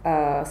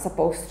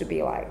supposed to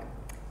be like,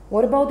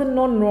 what about the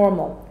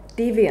non-normal,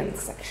 deviant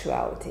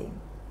sexuality?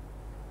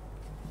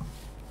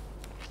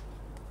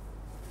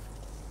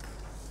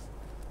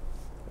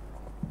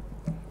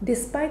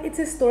 Despite its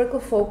historical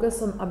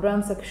focus on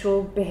aberrant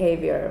sexual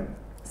behavior,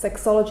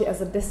 sexology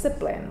as a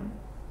discipline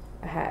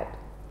ahead.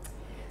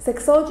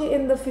 Sexology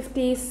in the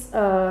 50s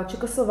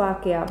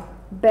Czechoslovakia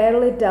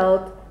barely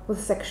dealt with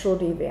sexual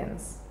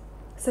deviance.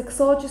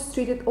 Sexologists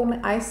treated only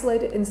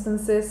isolated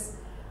instances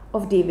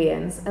of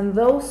deviance, and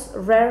those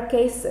rare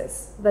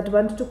cases that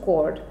went to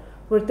court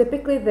were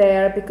typically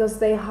there because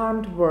they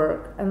harmed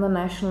work and the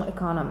national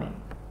economy.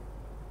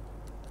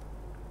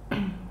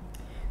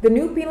 The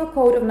new penal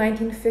code of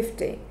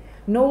 1950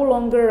 no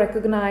longer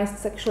recognized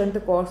sexual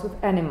intercourse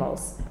with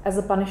animals as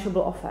a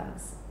punishable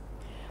offense.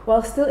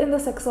 While still in the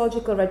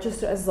sexological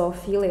register as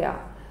zoophilia,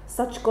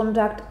 such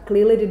conduct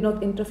clearly did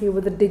not interfere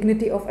with the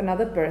dignity of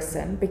another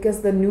person,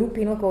 because the new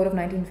penal code of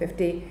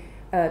 1950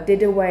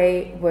 did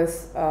away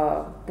with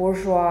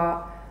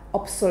bourgeois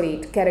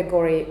obsolete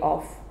category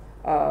of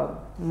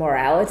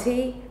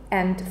morality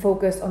and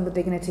focused on the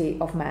dignity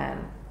of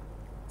man.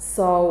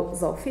 So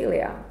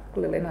zoophilia,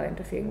 clearly not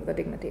interfering with the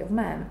dignity of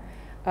man,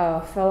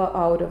 fell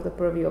out of the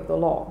purview of the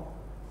law.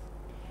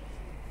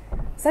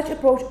 Such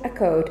approach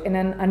echoed in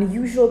an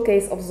unusual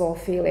case of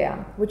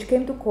zoophilia, which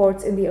came to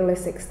courts in the early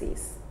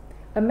 60s.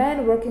 A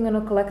man working on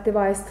a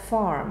collectivized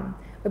farm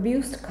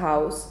abused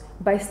cows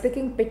by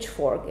sticking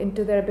pitchfork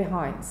into their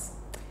behinds.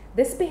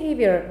 This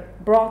behavior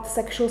brought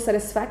sexual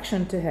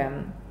satisfaction to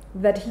him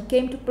that he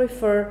came to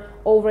prefer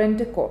over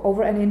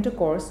an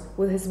intercourse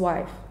with his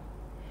wife.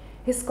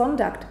 His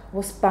conduct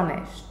was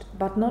punished,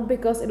 but not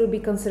because it would be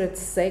considered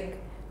sick,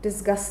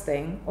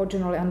 disgusting, or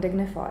generally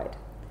undignified.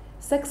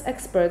 Sex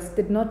experts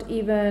did not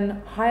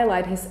even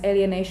highlight his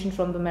alienation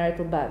from the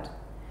marital bed.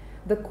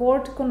 The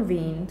court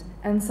convened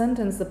and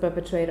sentenced the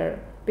perpetrator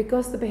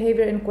because the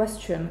behavior in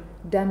question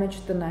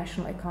damaged the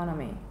national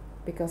economy,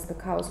 because the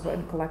cows were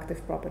in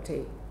collective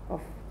property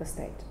of the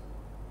state,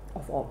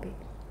 of all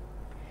people.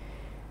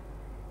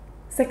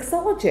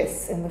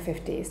 Sexologists in the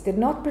 50s did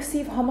not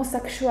perceive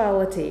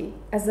homosexuality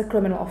as a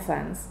criminal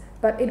offense,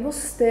 but it was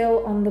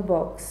still on the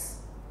books.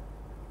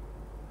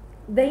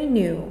 They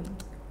knew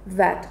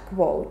that,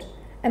 quote,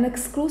 an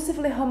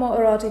exclusively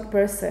homoerotic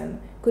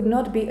person could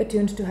not be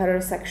attuned to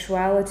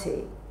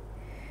heterosexuality.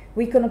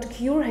 We cannot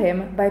cure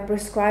him by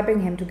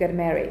prescribing him to get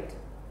married.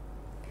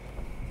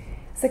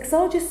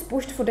 Sexologists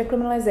pushed for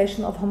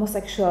decriminalization of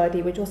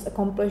homosexuality, which was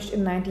accomplished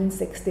in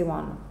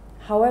 1961.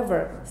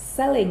 However,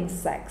 selling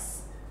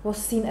sex was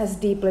seen as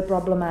deeply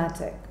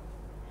problematic.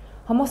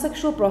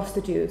 Homosexual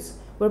prostitutes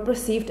were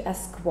perceived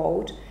as,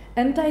 quote,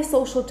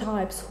 antisocial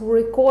types who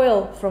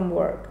recoil from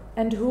work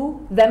and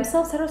who,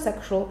 themselves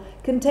heterosexual,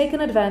 can take an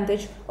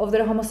advantage of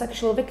their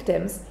homosexual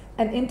victims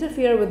and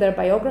interfere with their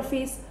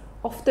biographies,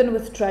 often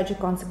with tragic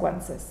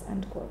consequences,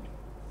 end quote.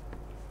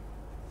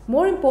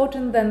 More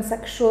important than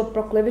sexual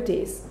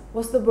proclivities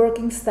was the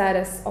working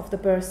status of the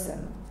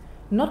person.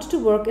 Not to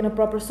work in a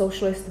proper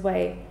socialist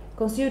way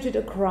constituted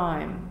a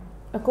crime.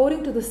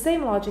 According to the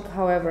same logic,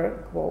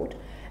 however, quote,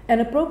 an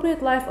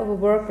appropriate life of a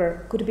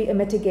worker could be a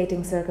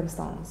mitigating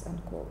circumstance,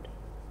 end quote.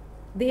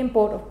 The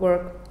import of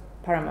work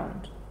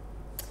paramount.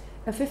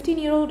 A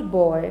 15-year-old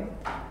boy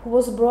who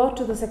was brought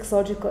to the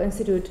Sexological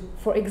Institute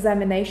for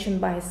examination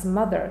by his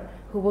mother,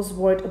 who was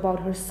worried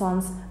about her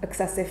son's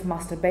excessive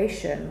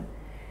masturbation,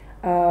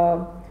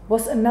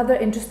 was another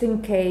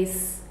interesting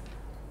case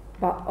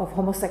of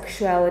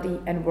homosexuality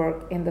and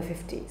work in the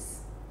 50s.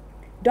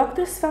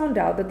 Doctors found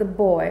out that the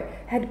boy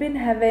had been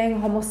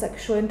having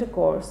homosexual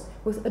intercourse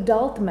with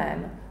adult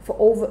men for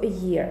over a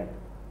year.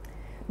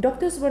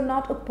 Doctors were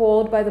not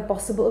appalled by the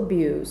possible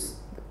abuse.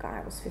 The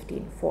guy was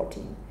 15,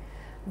 14.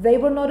 They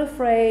were not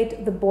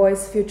afraid the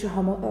boy's future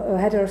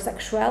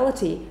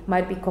heterosexuality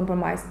might be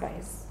compromised by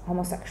his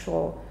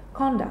homosexual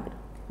conduct.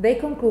 They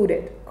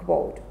concluded,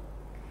 quote,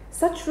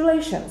 such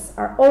relations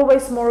are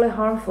always morally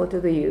harmful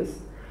to the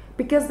youth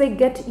because they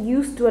get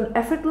used to an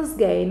effortless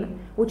gain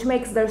which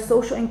makes their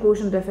social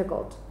inclusion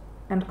difficult,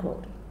 end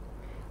quote.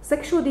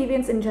 Sexual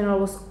deviance in general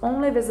was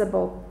only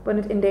visible when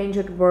it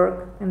endangered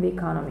work and the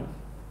economy.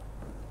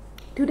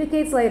 2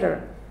 decades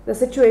later, the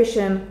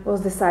situation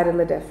was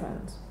decidedly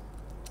different.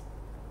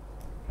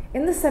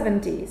 In the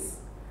 70s,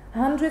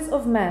 hundreds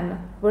of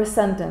men were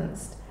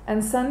sentenced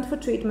and sent for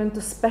treatment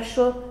to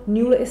special,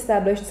 newly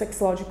established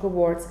sexological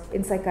wards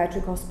in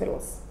psychiatric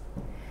hospitals.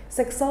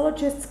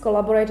 Sexologists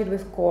collaborated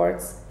with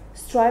courts,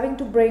 striving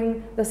to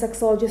bring the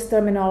sexologist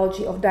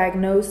terminology of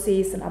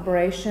diagnoses and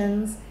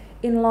aberrations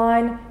in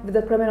line with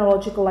the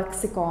criminological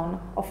lexicon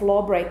of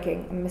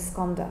lawbreaking and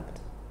misconduct.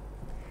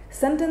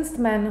 Sentenced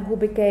men who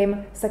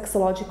became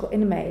sexological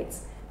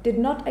inmates did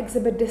not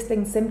exhibit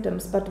distinct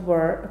symptoms but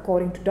were,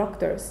 according to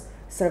doctors,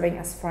 serving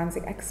as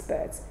forensic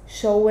experts,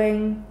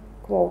 showing,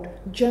 quote,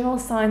 general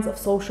signs of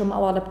social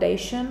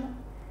maladaptation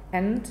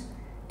and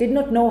did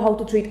not know how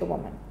to treat a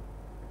woman.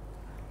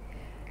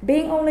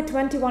 Being only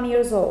 21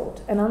 years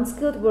old, an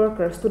unskilled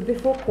worker stood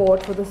before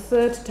court for the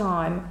 3rd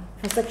time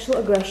for sexual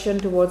aggression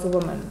towards a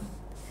woman.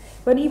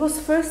 When he was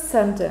first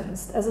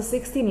sentenced as a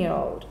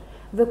 16-year-old,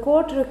 the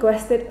court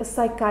requested a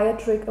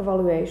psychiatric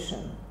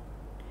evaluation.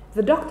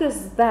 The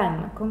doctors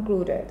then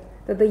concluded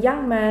that the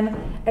young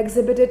man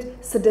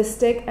exhibited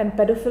sadistic and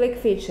pedophilic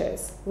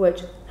features,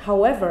 which,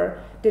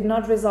 however, did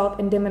not result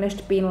in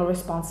diminished penal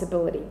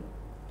responsibility.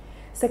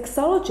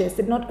 Sexologists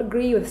did not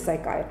agree with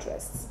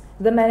psychiatrists.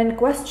 The man in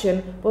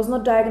question was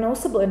not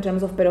diagnosable in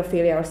terms of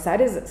pedophilia or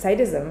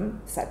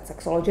sadism, said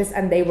sexologists,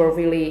 and they were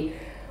really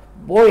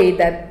worried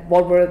that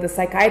what were the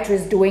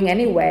psychiatrists doing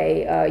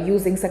anyway,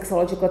 using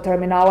sexological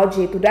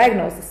terminology to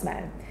diagnose this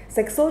man.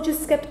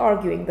 Sexologists kept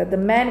arguing that the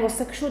man was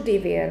sexually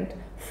deviant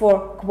for,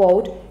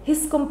 quote,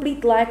 his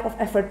complete lack of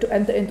effort to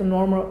enter into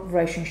normal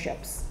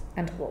relationships,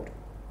 end quote.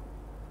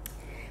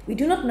 We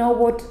do not know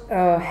what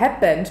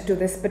happened to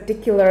this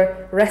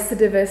particular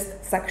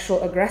recidivist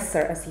sexual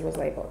aggressor, as he was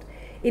labeled.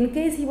 In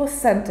case he was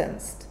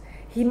sentenced,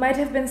 he might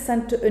have been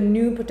sent to a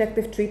new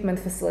protective treatment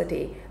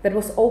facility that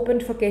was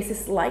opened for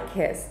cases like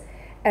his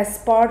as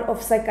part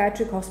of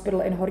psychiatric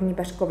hospital in Horní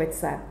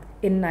Beškovice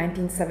in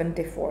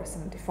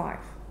 1974-75.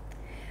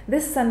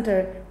 This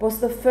center was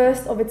the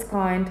first of its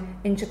kind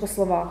in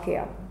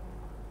Czechoslovakia.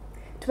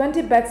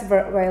 20 beds were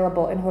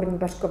available in Horní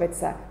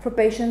Beškovice for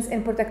patients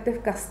in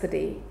protective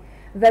custody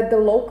that the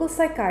local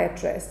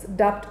psychiatrists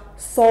dubbed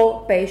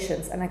SOL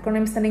patients, an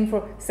acronym standing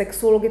for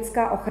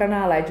Sexologická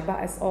ochranná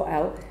léčba,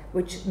 SOL,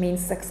 which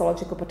means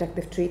sexological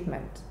protective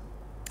treatment.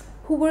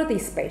 Who were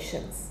these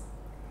patients?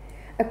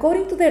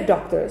 According to their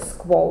doctors,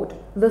 quote,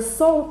 the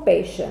SOL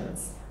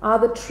patients are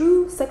the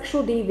true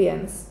sexual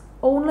deviants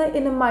only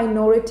in a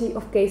minority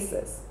of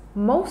cases.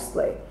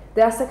 Mostly,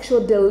 they are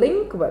sexual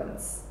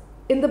delinquents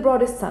in the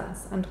broadest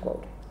sense, end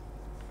quote.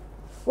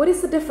 What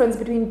is the difference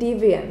between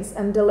deviants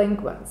and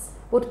delinquents?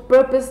 What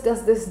purpose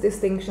does this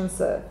distinction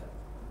serve?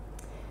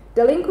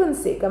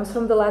 Delinquency comes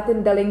from the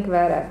Latin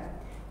delinquere,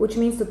 which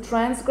means to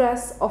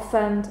transgress,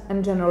 offend,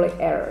 and generally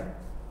err.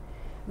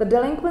 The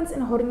delinquents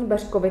in Horní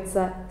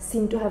Beškovice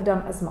seem to have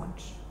done as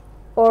much.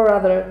 Or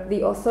rather,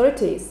 the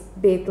authorities,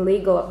 be it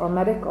legal or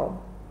medical,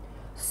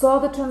 saw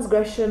the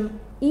transgression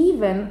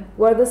even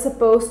where the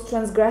supposed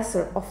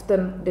transgressor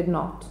often did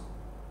not.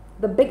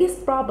 The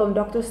biggest problem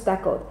doctors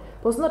tackled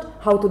was not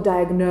how to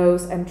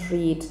diagnose and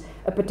treat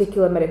a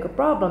particular medical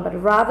problem,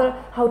 but rather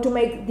how to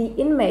make the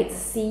inmates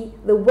see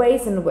the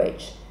ways in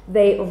which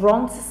they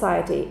wronged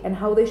society and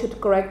how they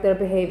should correct their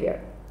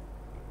behavior.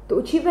 To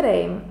achieve that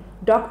aim,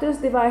 doctors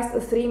devised a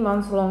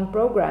 3-month-long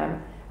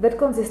program that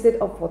consisted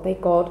of what they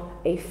called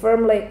a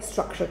firmly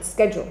structured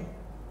schedule.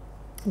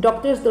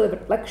 Doctors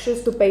delivered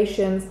lectures to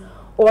patients,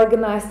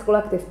 organized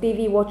collective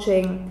TV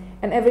watching,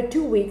 and every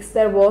 2 weeks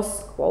there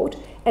was, quote,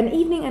 an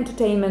evening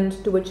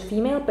entertainment to which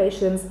female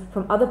patients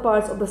from other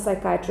parts of the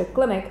psychiatric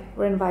clinic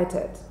were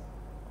invited.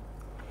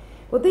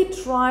 What they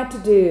tried to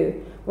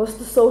do was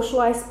to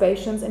socialize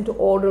patients into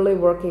orderly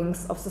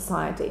workings of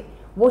society.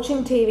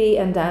 Watching TV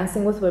and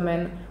dancing with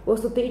women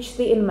was to teach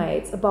the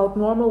inmates about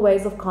normal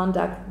ways of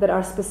conduct that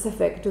are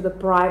specific to the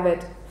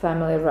private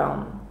family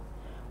realm.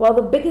 While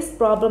the biggest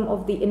problem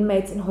of the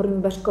inmates in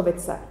Horní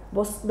Beškovice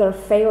was their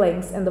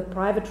failings in the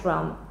private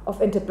realm of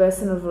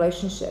interpersonal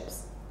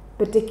relationships,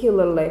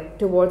 particularly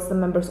towards the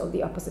members of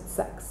the opposite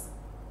sex,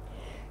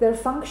 their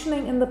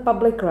functioning in the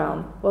public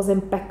realm was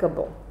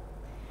impeccable.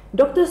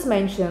 Doctors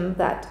mentioned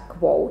that,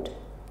 quote,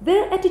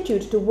 their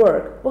attitude to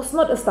work was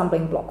not a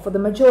stumbling block for the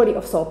majority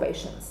of SOL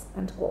patients,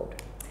 end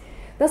quote.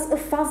 Thus, a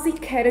fuzzy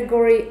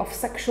category of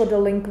sexual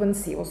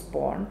delinquency was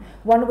born,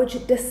 one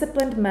which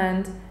disciplined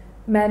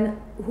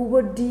men who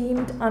were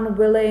deemed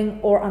unwilling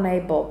or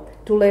unable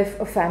to live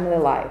a family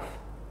life.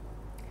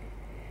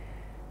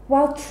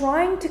 While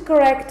trying to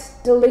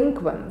correct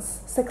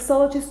delinquents,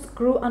 sexologists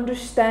grew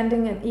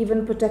understanding and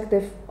even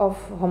protective of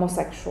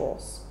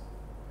homosexuals.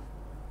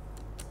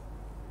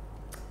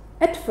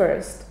 At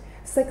first,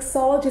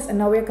 sexologists, and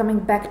now we are coming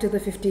back to the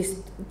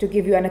 50s to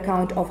give you an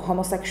account of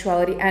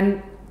homosexuality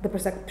and the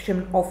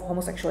perception of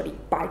homosexuality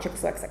by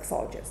Czechoslovak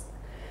sexologists.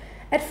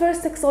 At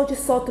first,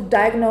 sexologists sought to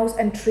diagnose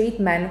and treat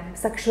men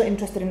sexually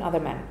interested in other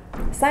men.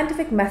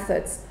 Scientific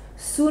methods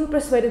soon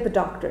persuaded the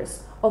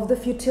doctors of the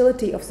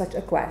futility of such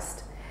a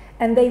quest,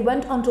 and they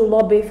went on to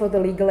lobby for the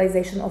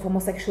legalization of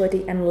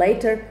homosexuality and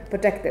later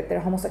protected their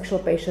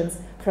homosexual patients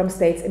from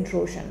state's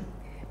intrusion.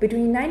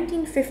 Between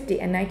 1950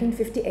 and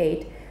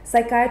 1958,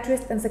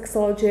 psychiatrist and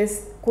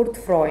sexologist Kurt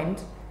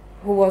Freund,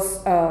 who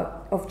was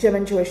of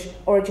German Jewish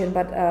origin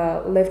but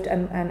lived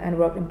and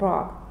worked in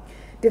Prague,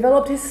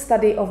 developed his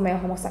study of male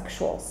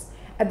homosexuals.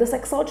 At the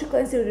Sexological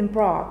Institute in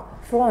Prague,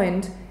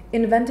 Freund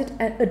invented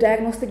a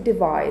diagnostic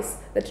device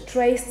that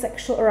traced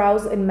sexual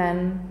arousal in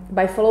men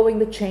by following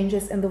the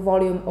changes in the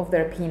volume of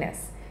their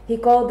penis. He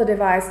called the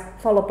device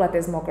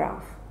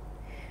falloplatismograph.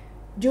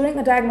 During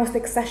a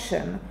diagnostic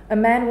session, a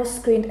man was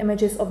screened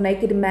images of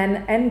naked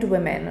men and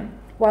women,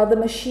 while the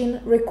machine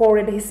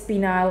recorded his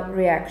penile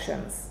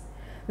reactions.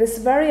 This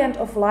variant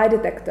of lie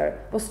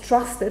detector was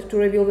trusted to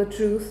reveal the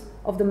truth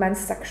of the man's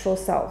sexual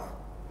self.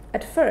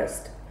 At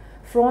first,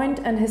 Freund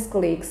and his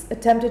colleagues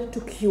attempted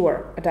to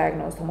cure a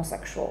diagnosed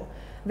homosexual.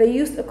 They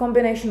used a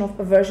combination of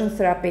aversion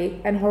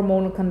therapy and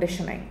hormonal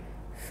conditioning.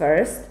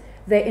 First,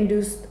 they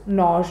induced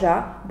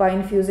nausea by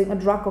infusing a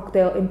drug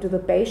cocktail into the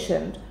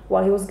patient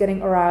while he was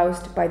getting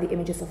aroused by the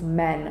images of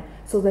men,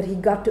 so that he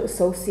got to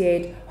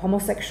associate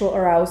homosexual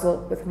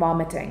arousal with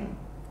vomiting.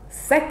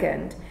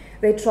 Second,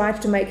 they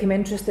tried to make him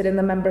interested in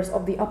the members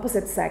of the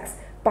opposite sex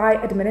by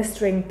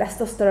administering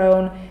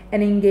testosterone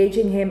and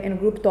engaging him in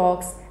group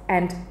talks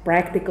and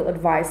practical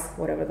advice,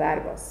 whatever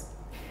that was.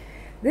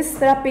 This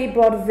therapy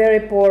brought very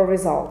poor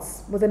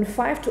results. Within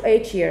 5 to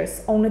 8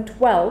 years, only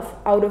 12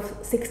 out of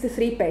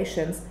 63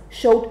 patients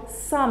showed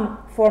some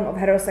form of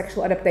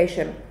heterosexual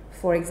adaptation,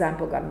 for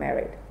example, got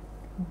married.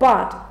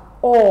 But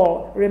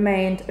all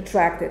remained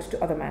attracted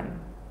to other men.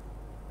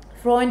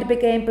 Freud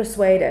became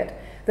persuaded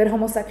that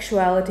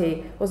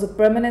homosexuality was a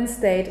permanent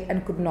state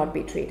and could not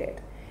be treated.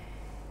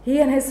 He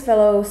and his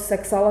fellow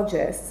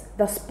sexologists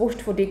thus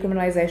pushed for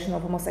decriminalization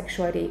of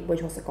homosexuality,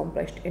 which was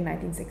accomplished in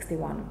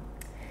 1961.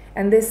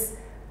 And this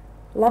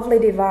lovely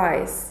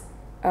device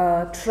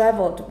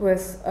traveled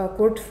with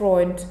Kurt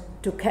Freud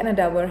to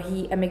Canada, where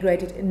he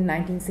emigrated in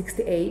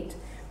 1968,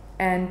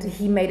 and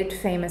he made it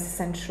famous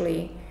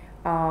essentially.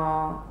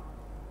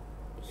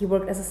 He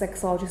worked as a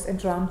sexologist in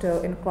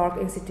Toronto in Clark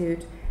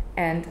Institute,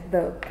 and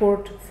the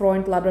Kurt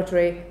Freud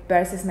laboratory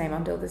bears his name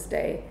until this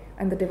day,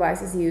 and the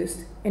device is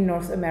used in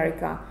North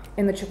America,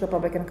 in the Czech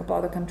Republic and a couple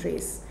other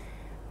countries.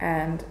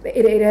 And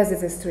it has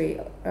its history,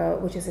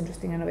 which is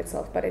interesting in and of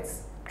itself, but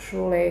it's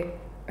truly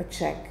a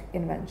Czech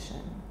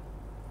invention.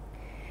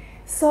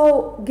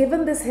 So,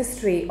 given this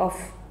history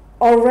of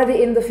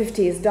already in the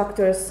 50s,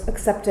 doctors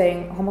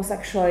accepting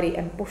homosexuality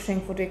and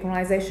pushing for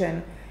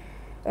decriminalization,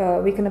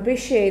 we can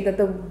appreciate that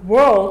the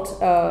world,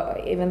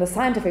 even the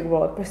scientific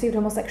world, perceived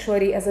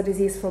homosexuality as a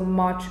disease for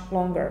much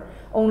longer.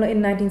 Only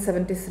in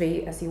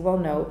 1973, as you well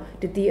know,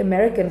 did the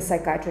American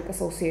Psychiatric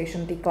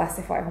Association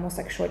declassify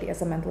homosexuality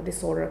as a mental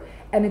disorder,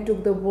 and it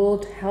took the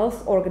World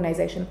Health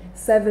Organization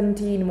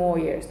 17 more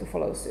years to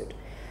follow suit.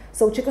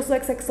 So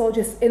Czechoslovak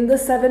sexologists in the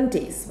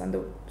 70s, when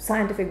the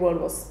scientific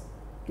world was,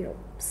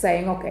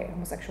 saying, okay,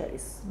 homosexuality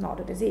is not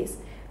a disease,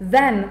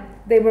 then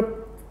they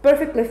were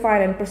perfectly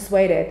fine and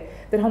persuaded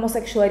that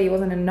homosexuality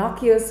was an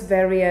innocuous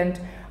variant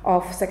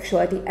of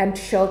sexuality and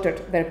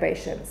sheltered their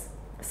patients.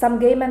 Some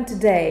gay men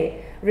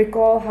today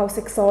recall how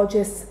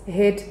sexologists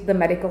hid the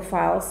medical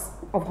files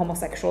of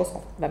homosexuals,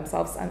 of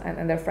themselves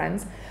and their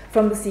friends,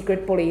 from the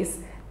secret police,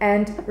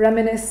 and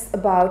reminisce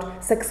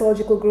about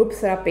sexological group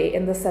therapy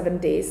in the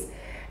 70s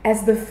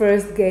as the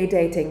first gay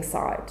dating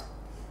site.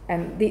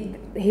 And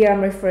here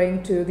I'm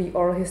referring to the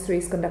oral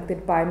histories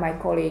conducted by my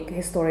colleague,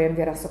 historian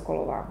Věra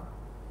Sokolová.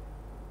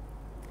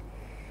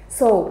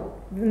 So,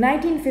 the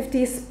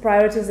 1950s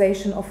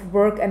prioritization of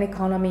work and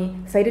economy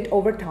faded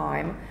over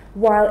time,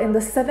 while in the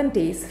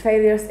 70s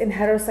failures in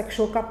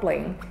heterosexual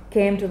coupling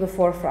came to the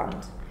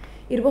forefront.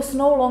 It was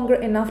no longer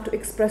enough to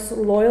express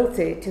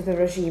loyalty to the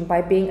regime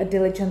by being a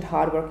diligent,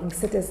 hardworking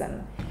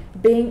citizen.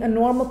 Being a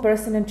normal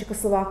person in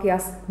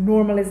Czechoslovakia's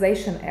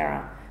normalization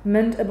era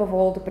meant above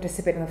all to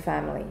participate in the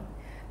family.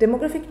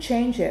 Demographic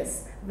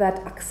changes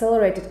that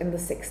accelerated in the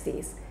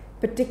 60s,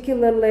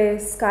 particularly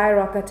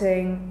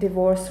skyrocketing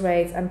divorce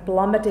rates and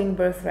plummeting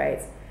birth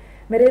rates,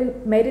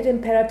 made it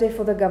imperative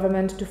for the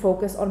government to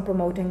focus on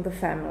promoting the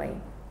family.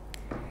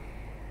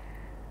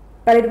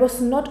 But it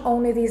was not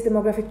only these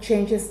demographic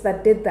changes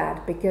that did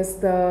that, because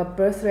the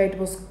birth rate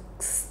was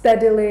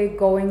steadily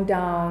going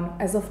down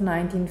as of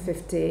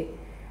 1950,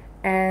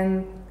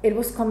 and it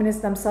was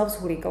communists themselves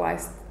who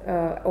legalized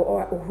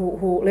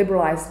who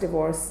liberalized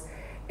divorce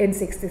in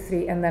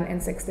 63 and then in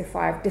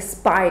 65,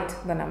 despite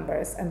the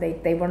numbers, and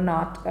they were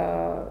not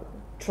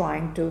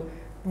trying to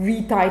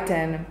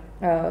retighten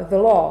the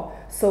law,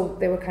 so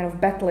they were kind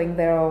of battling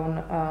their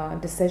own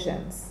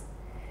decisions.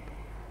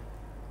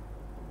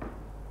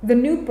 The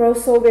new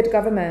pro-Soviet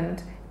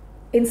government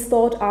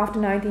installed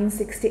after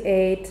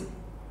 1968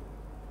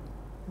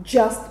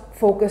 just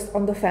focused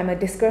on the family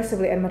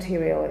discursively and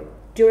materially.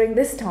 During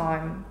this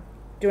time,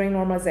 during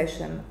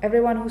normalization,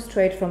 everyone who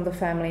strayed from the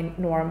family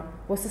norm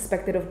was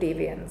suspected of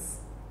deviance.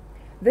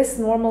 This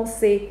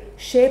normalcy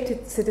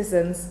shaped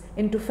citizens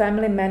into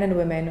family men and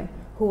women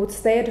who would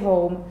stay at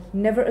home,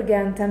 never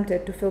again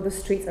tempted to fill the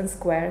streets and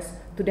squares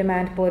to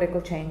demand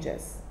political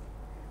changes.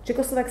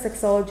 Czechoslovak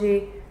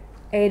sexology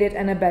aided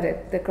and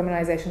abetted the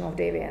criminalization of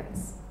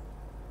deviance.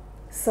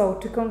 So,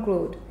 to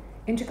conclude,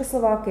 in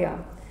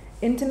Czechoslovakia,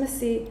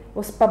 intimacy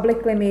was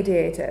publicly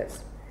mediated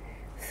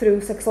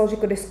through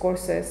sexological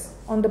discourses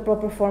on the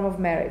proper form of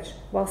marriage,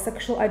 while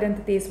sexual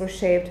identities were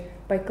shaped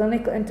by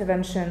clinical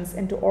interventions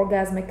into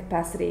orgasmic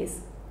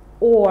capacities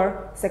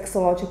or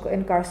sexological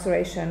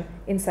incarceration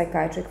in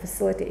psychiatric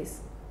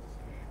facilities.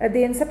 At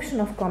the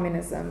inception of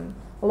communism,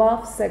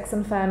 love, sex,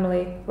 and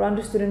family were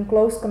understood in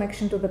close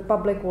connection to the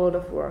public world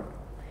of work.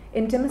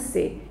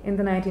 Intimacy in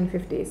the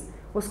 1950s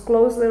was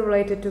closely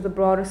related to the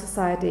broader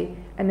society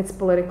and its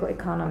political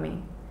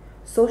economy.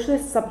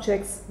 Socialist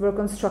subjects were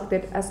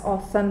constructed as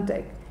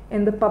authentic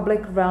in the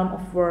public realm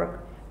of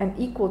work and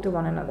equal to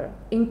one another,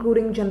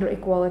 including gender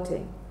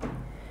equality.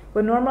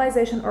 When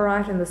normalization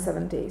arrived in the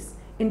 70s,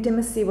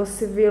 intimacy was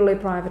severely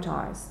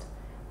privatized.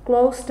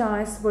 Close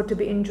ties were to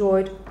be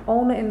enjoyed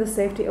only in the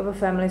safety of a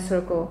family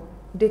circle,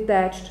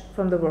 detached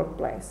from the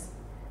workplace.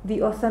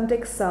 The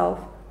authentic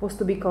self was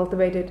to be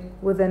cultivated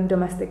within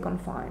domestic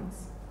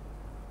confines.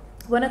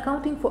 When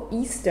accounting for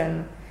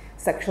Eastern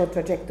sexual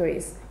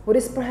trajectories, what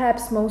is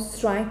perhaps most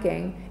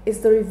striking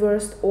is the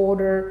reversed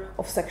order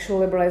of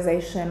sexual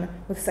liberalization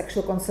with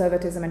sexual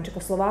conservatism in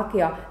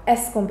Czechoslovakia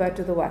as compared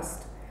to the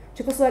West.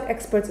 Czechoslovak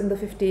experts in the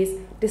 50s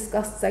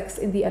discussed sex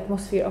in the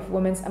atmosphere of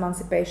women's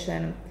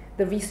emancipation,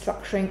 the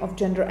restructuring of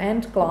gender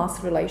and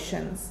class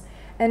relations,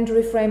 and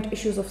reframed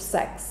issues of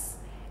sex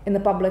in the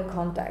public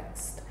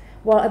context,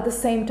 while at the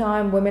same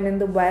time women in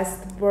the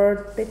West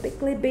were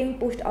typically being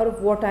pushed out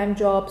of wartime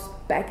jobs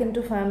back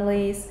into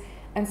families,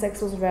 and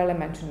sex was rarely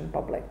mentioned in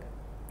public.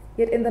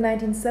 Yet in the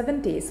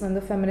 1970s, when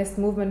the feminist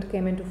movement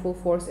came into full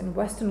force in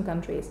Western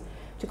countries,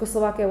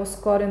 Czechoslovakia was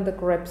caught in the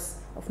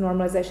grips of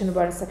normalization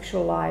where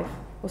sexual life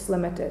was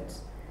limited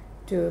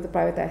to the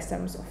privatized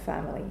terms of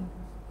family.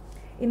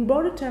 In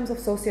broader terms of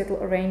societal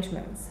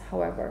arrangements,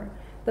 however,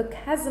 the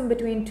chasm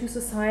between two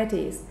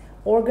societies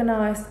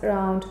organized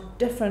around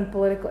different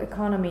political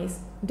economies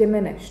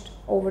diminished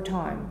over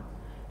time.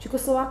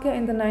 Czechoslovakia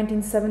in the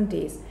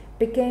 1970s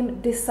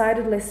became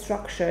decidedly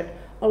structured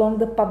along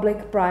the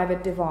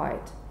public-private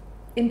divide.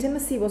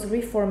 Intimacy was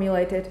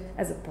reformulated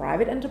as a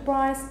private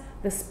enterprise,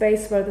 the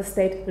space where the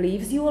state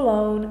leaves you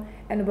alone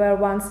and where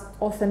one's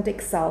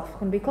authentic self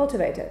can be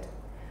cultivated.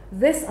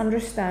 This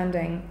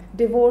understanding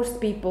divorced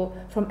people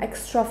from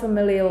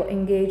extrafamilial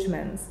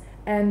engagements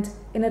and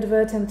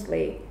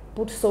inadvertently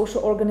put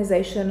social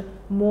organization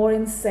more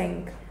in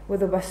sync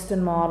with the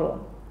Western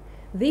model.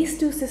 These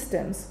two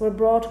systems were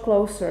brought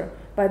closer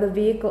by the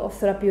vehicle of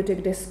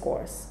therapeutic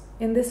discourse.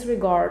 In this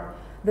regard,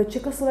 the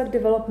Czechoslovak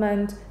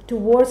development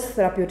towards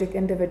therapeutic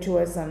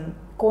individualism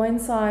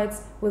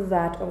coincides with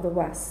that of the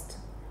West.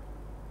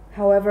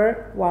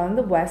 However, while in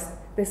the West,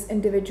 this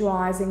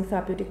individualizing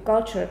therapeutic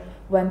culture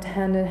went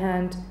hand in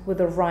hand with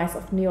the rise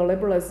of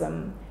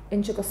neoliberalism,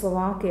 in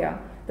Czechoslovakia,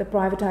 the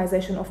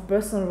privatization of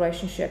personal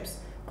relationships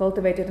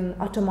cultivated an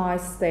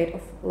atomized state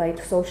of late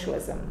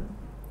socialism.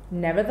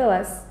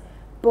 Nevertheless,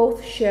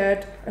 both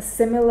shared a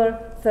similar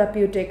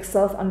therapeutic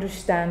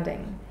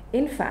self-understanding.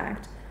 In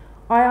fact,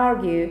 I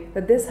argue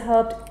that this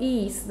helped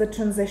ease the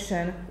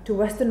transition to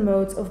Western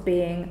modes of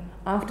being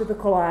after the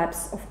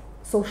collapse of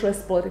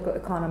socialist political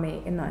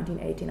economy in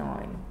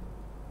 1989.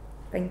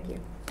 Thank you.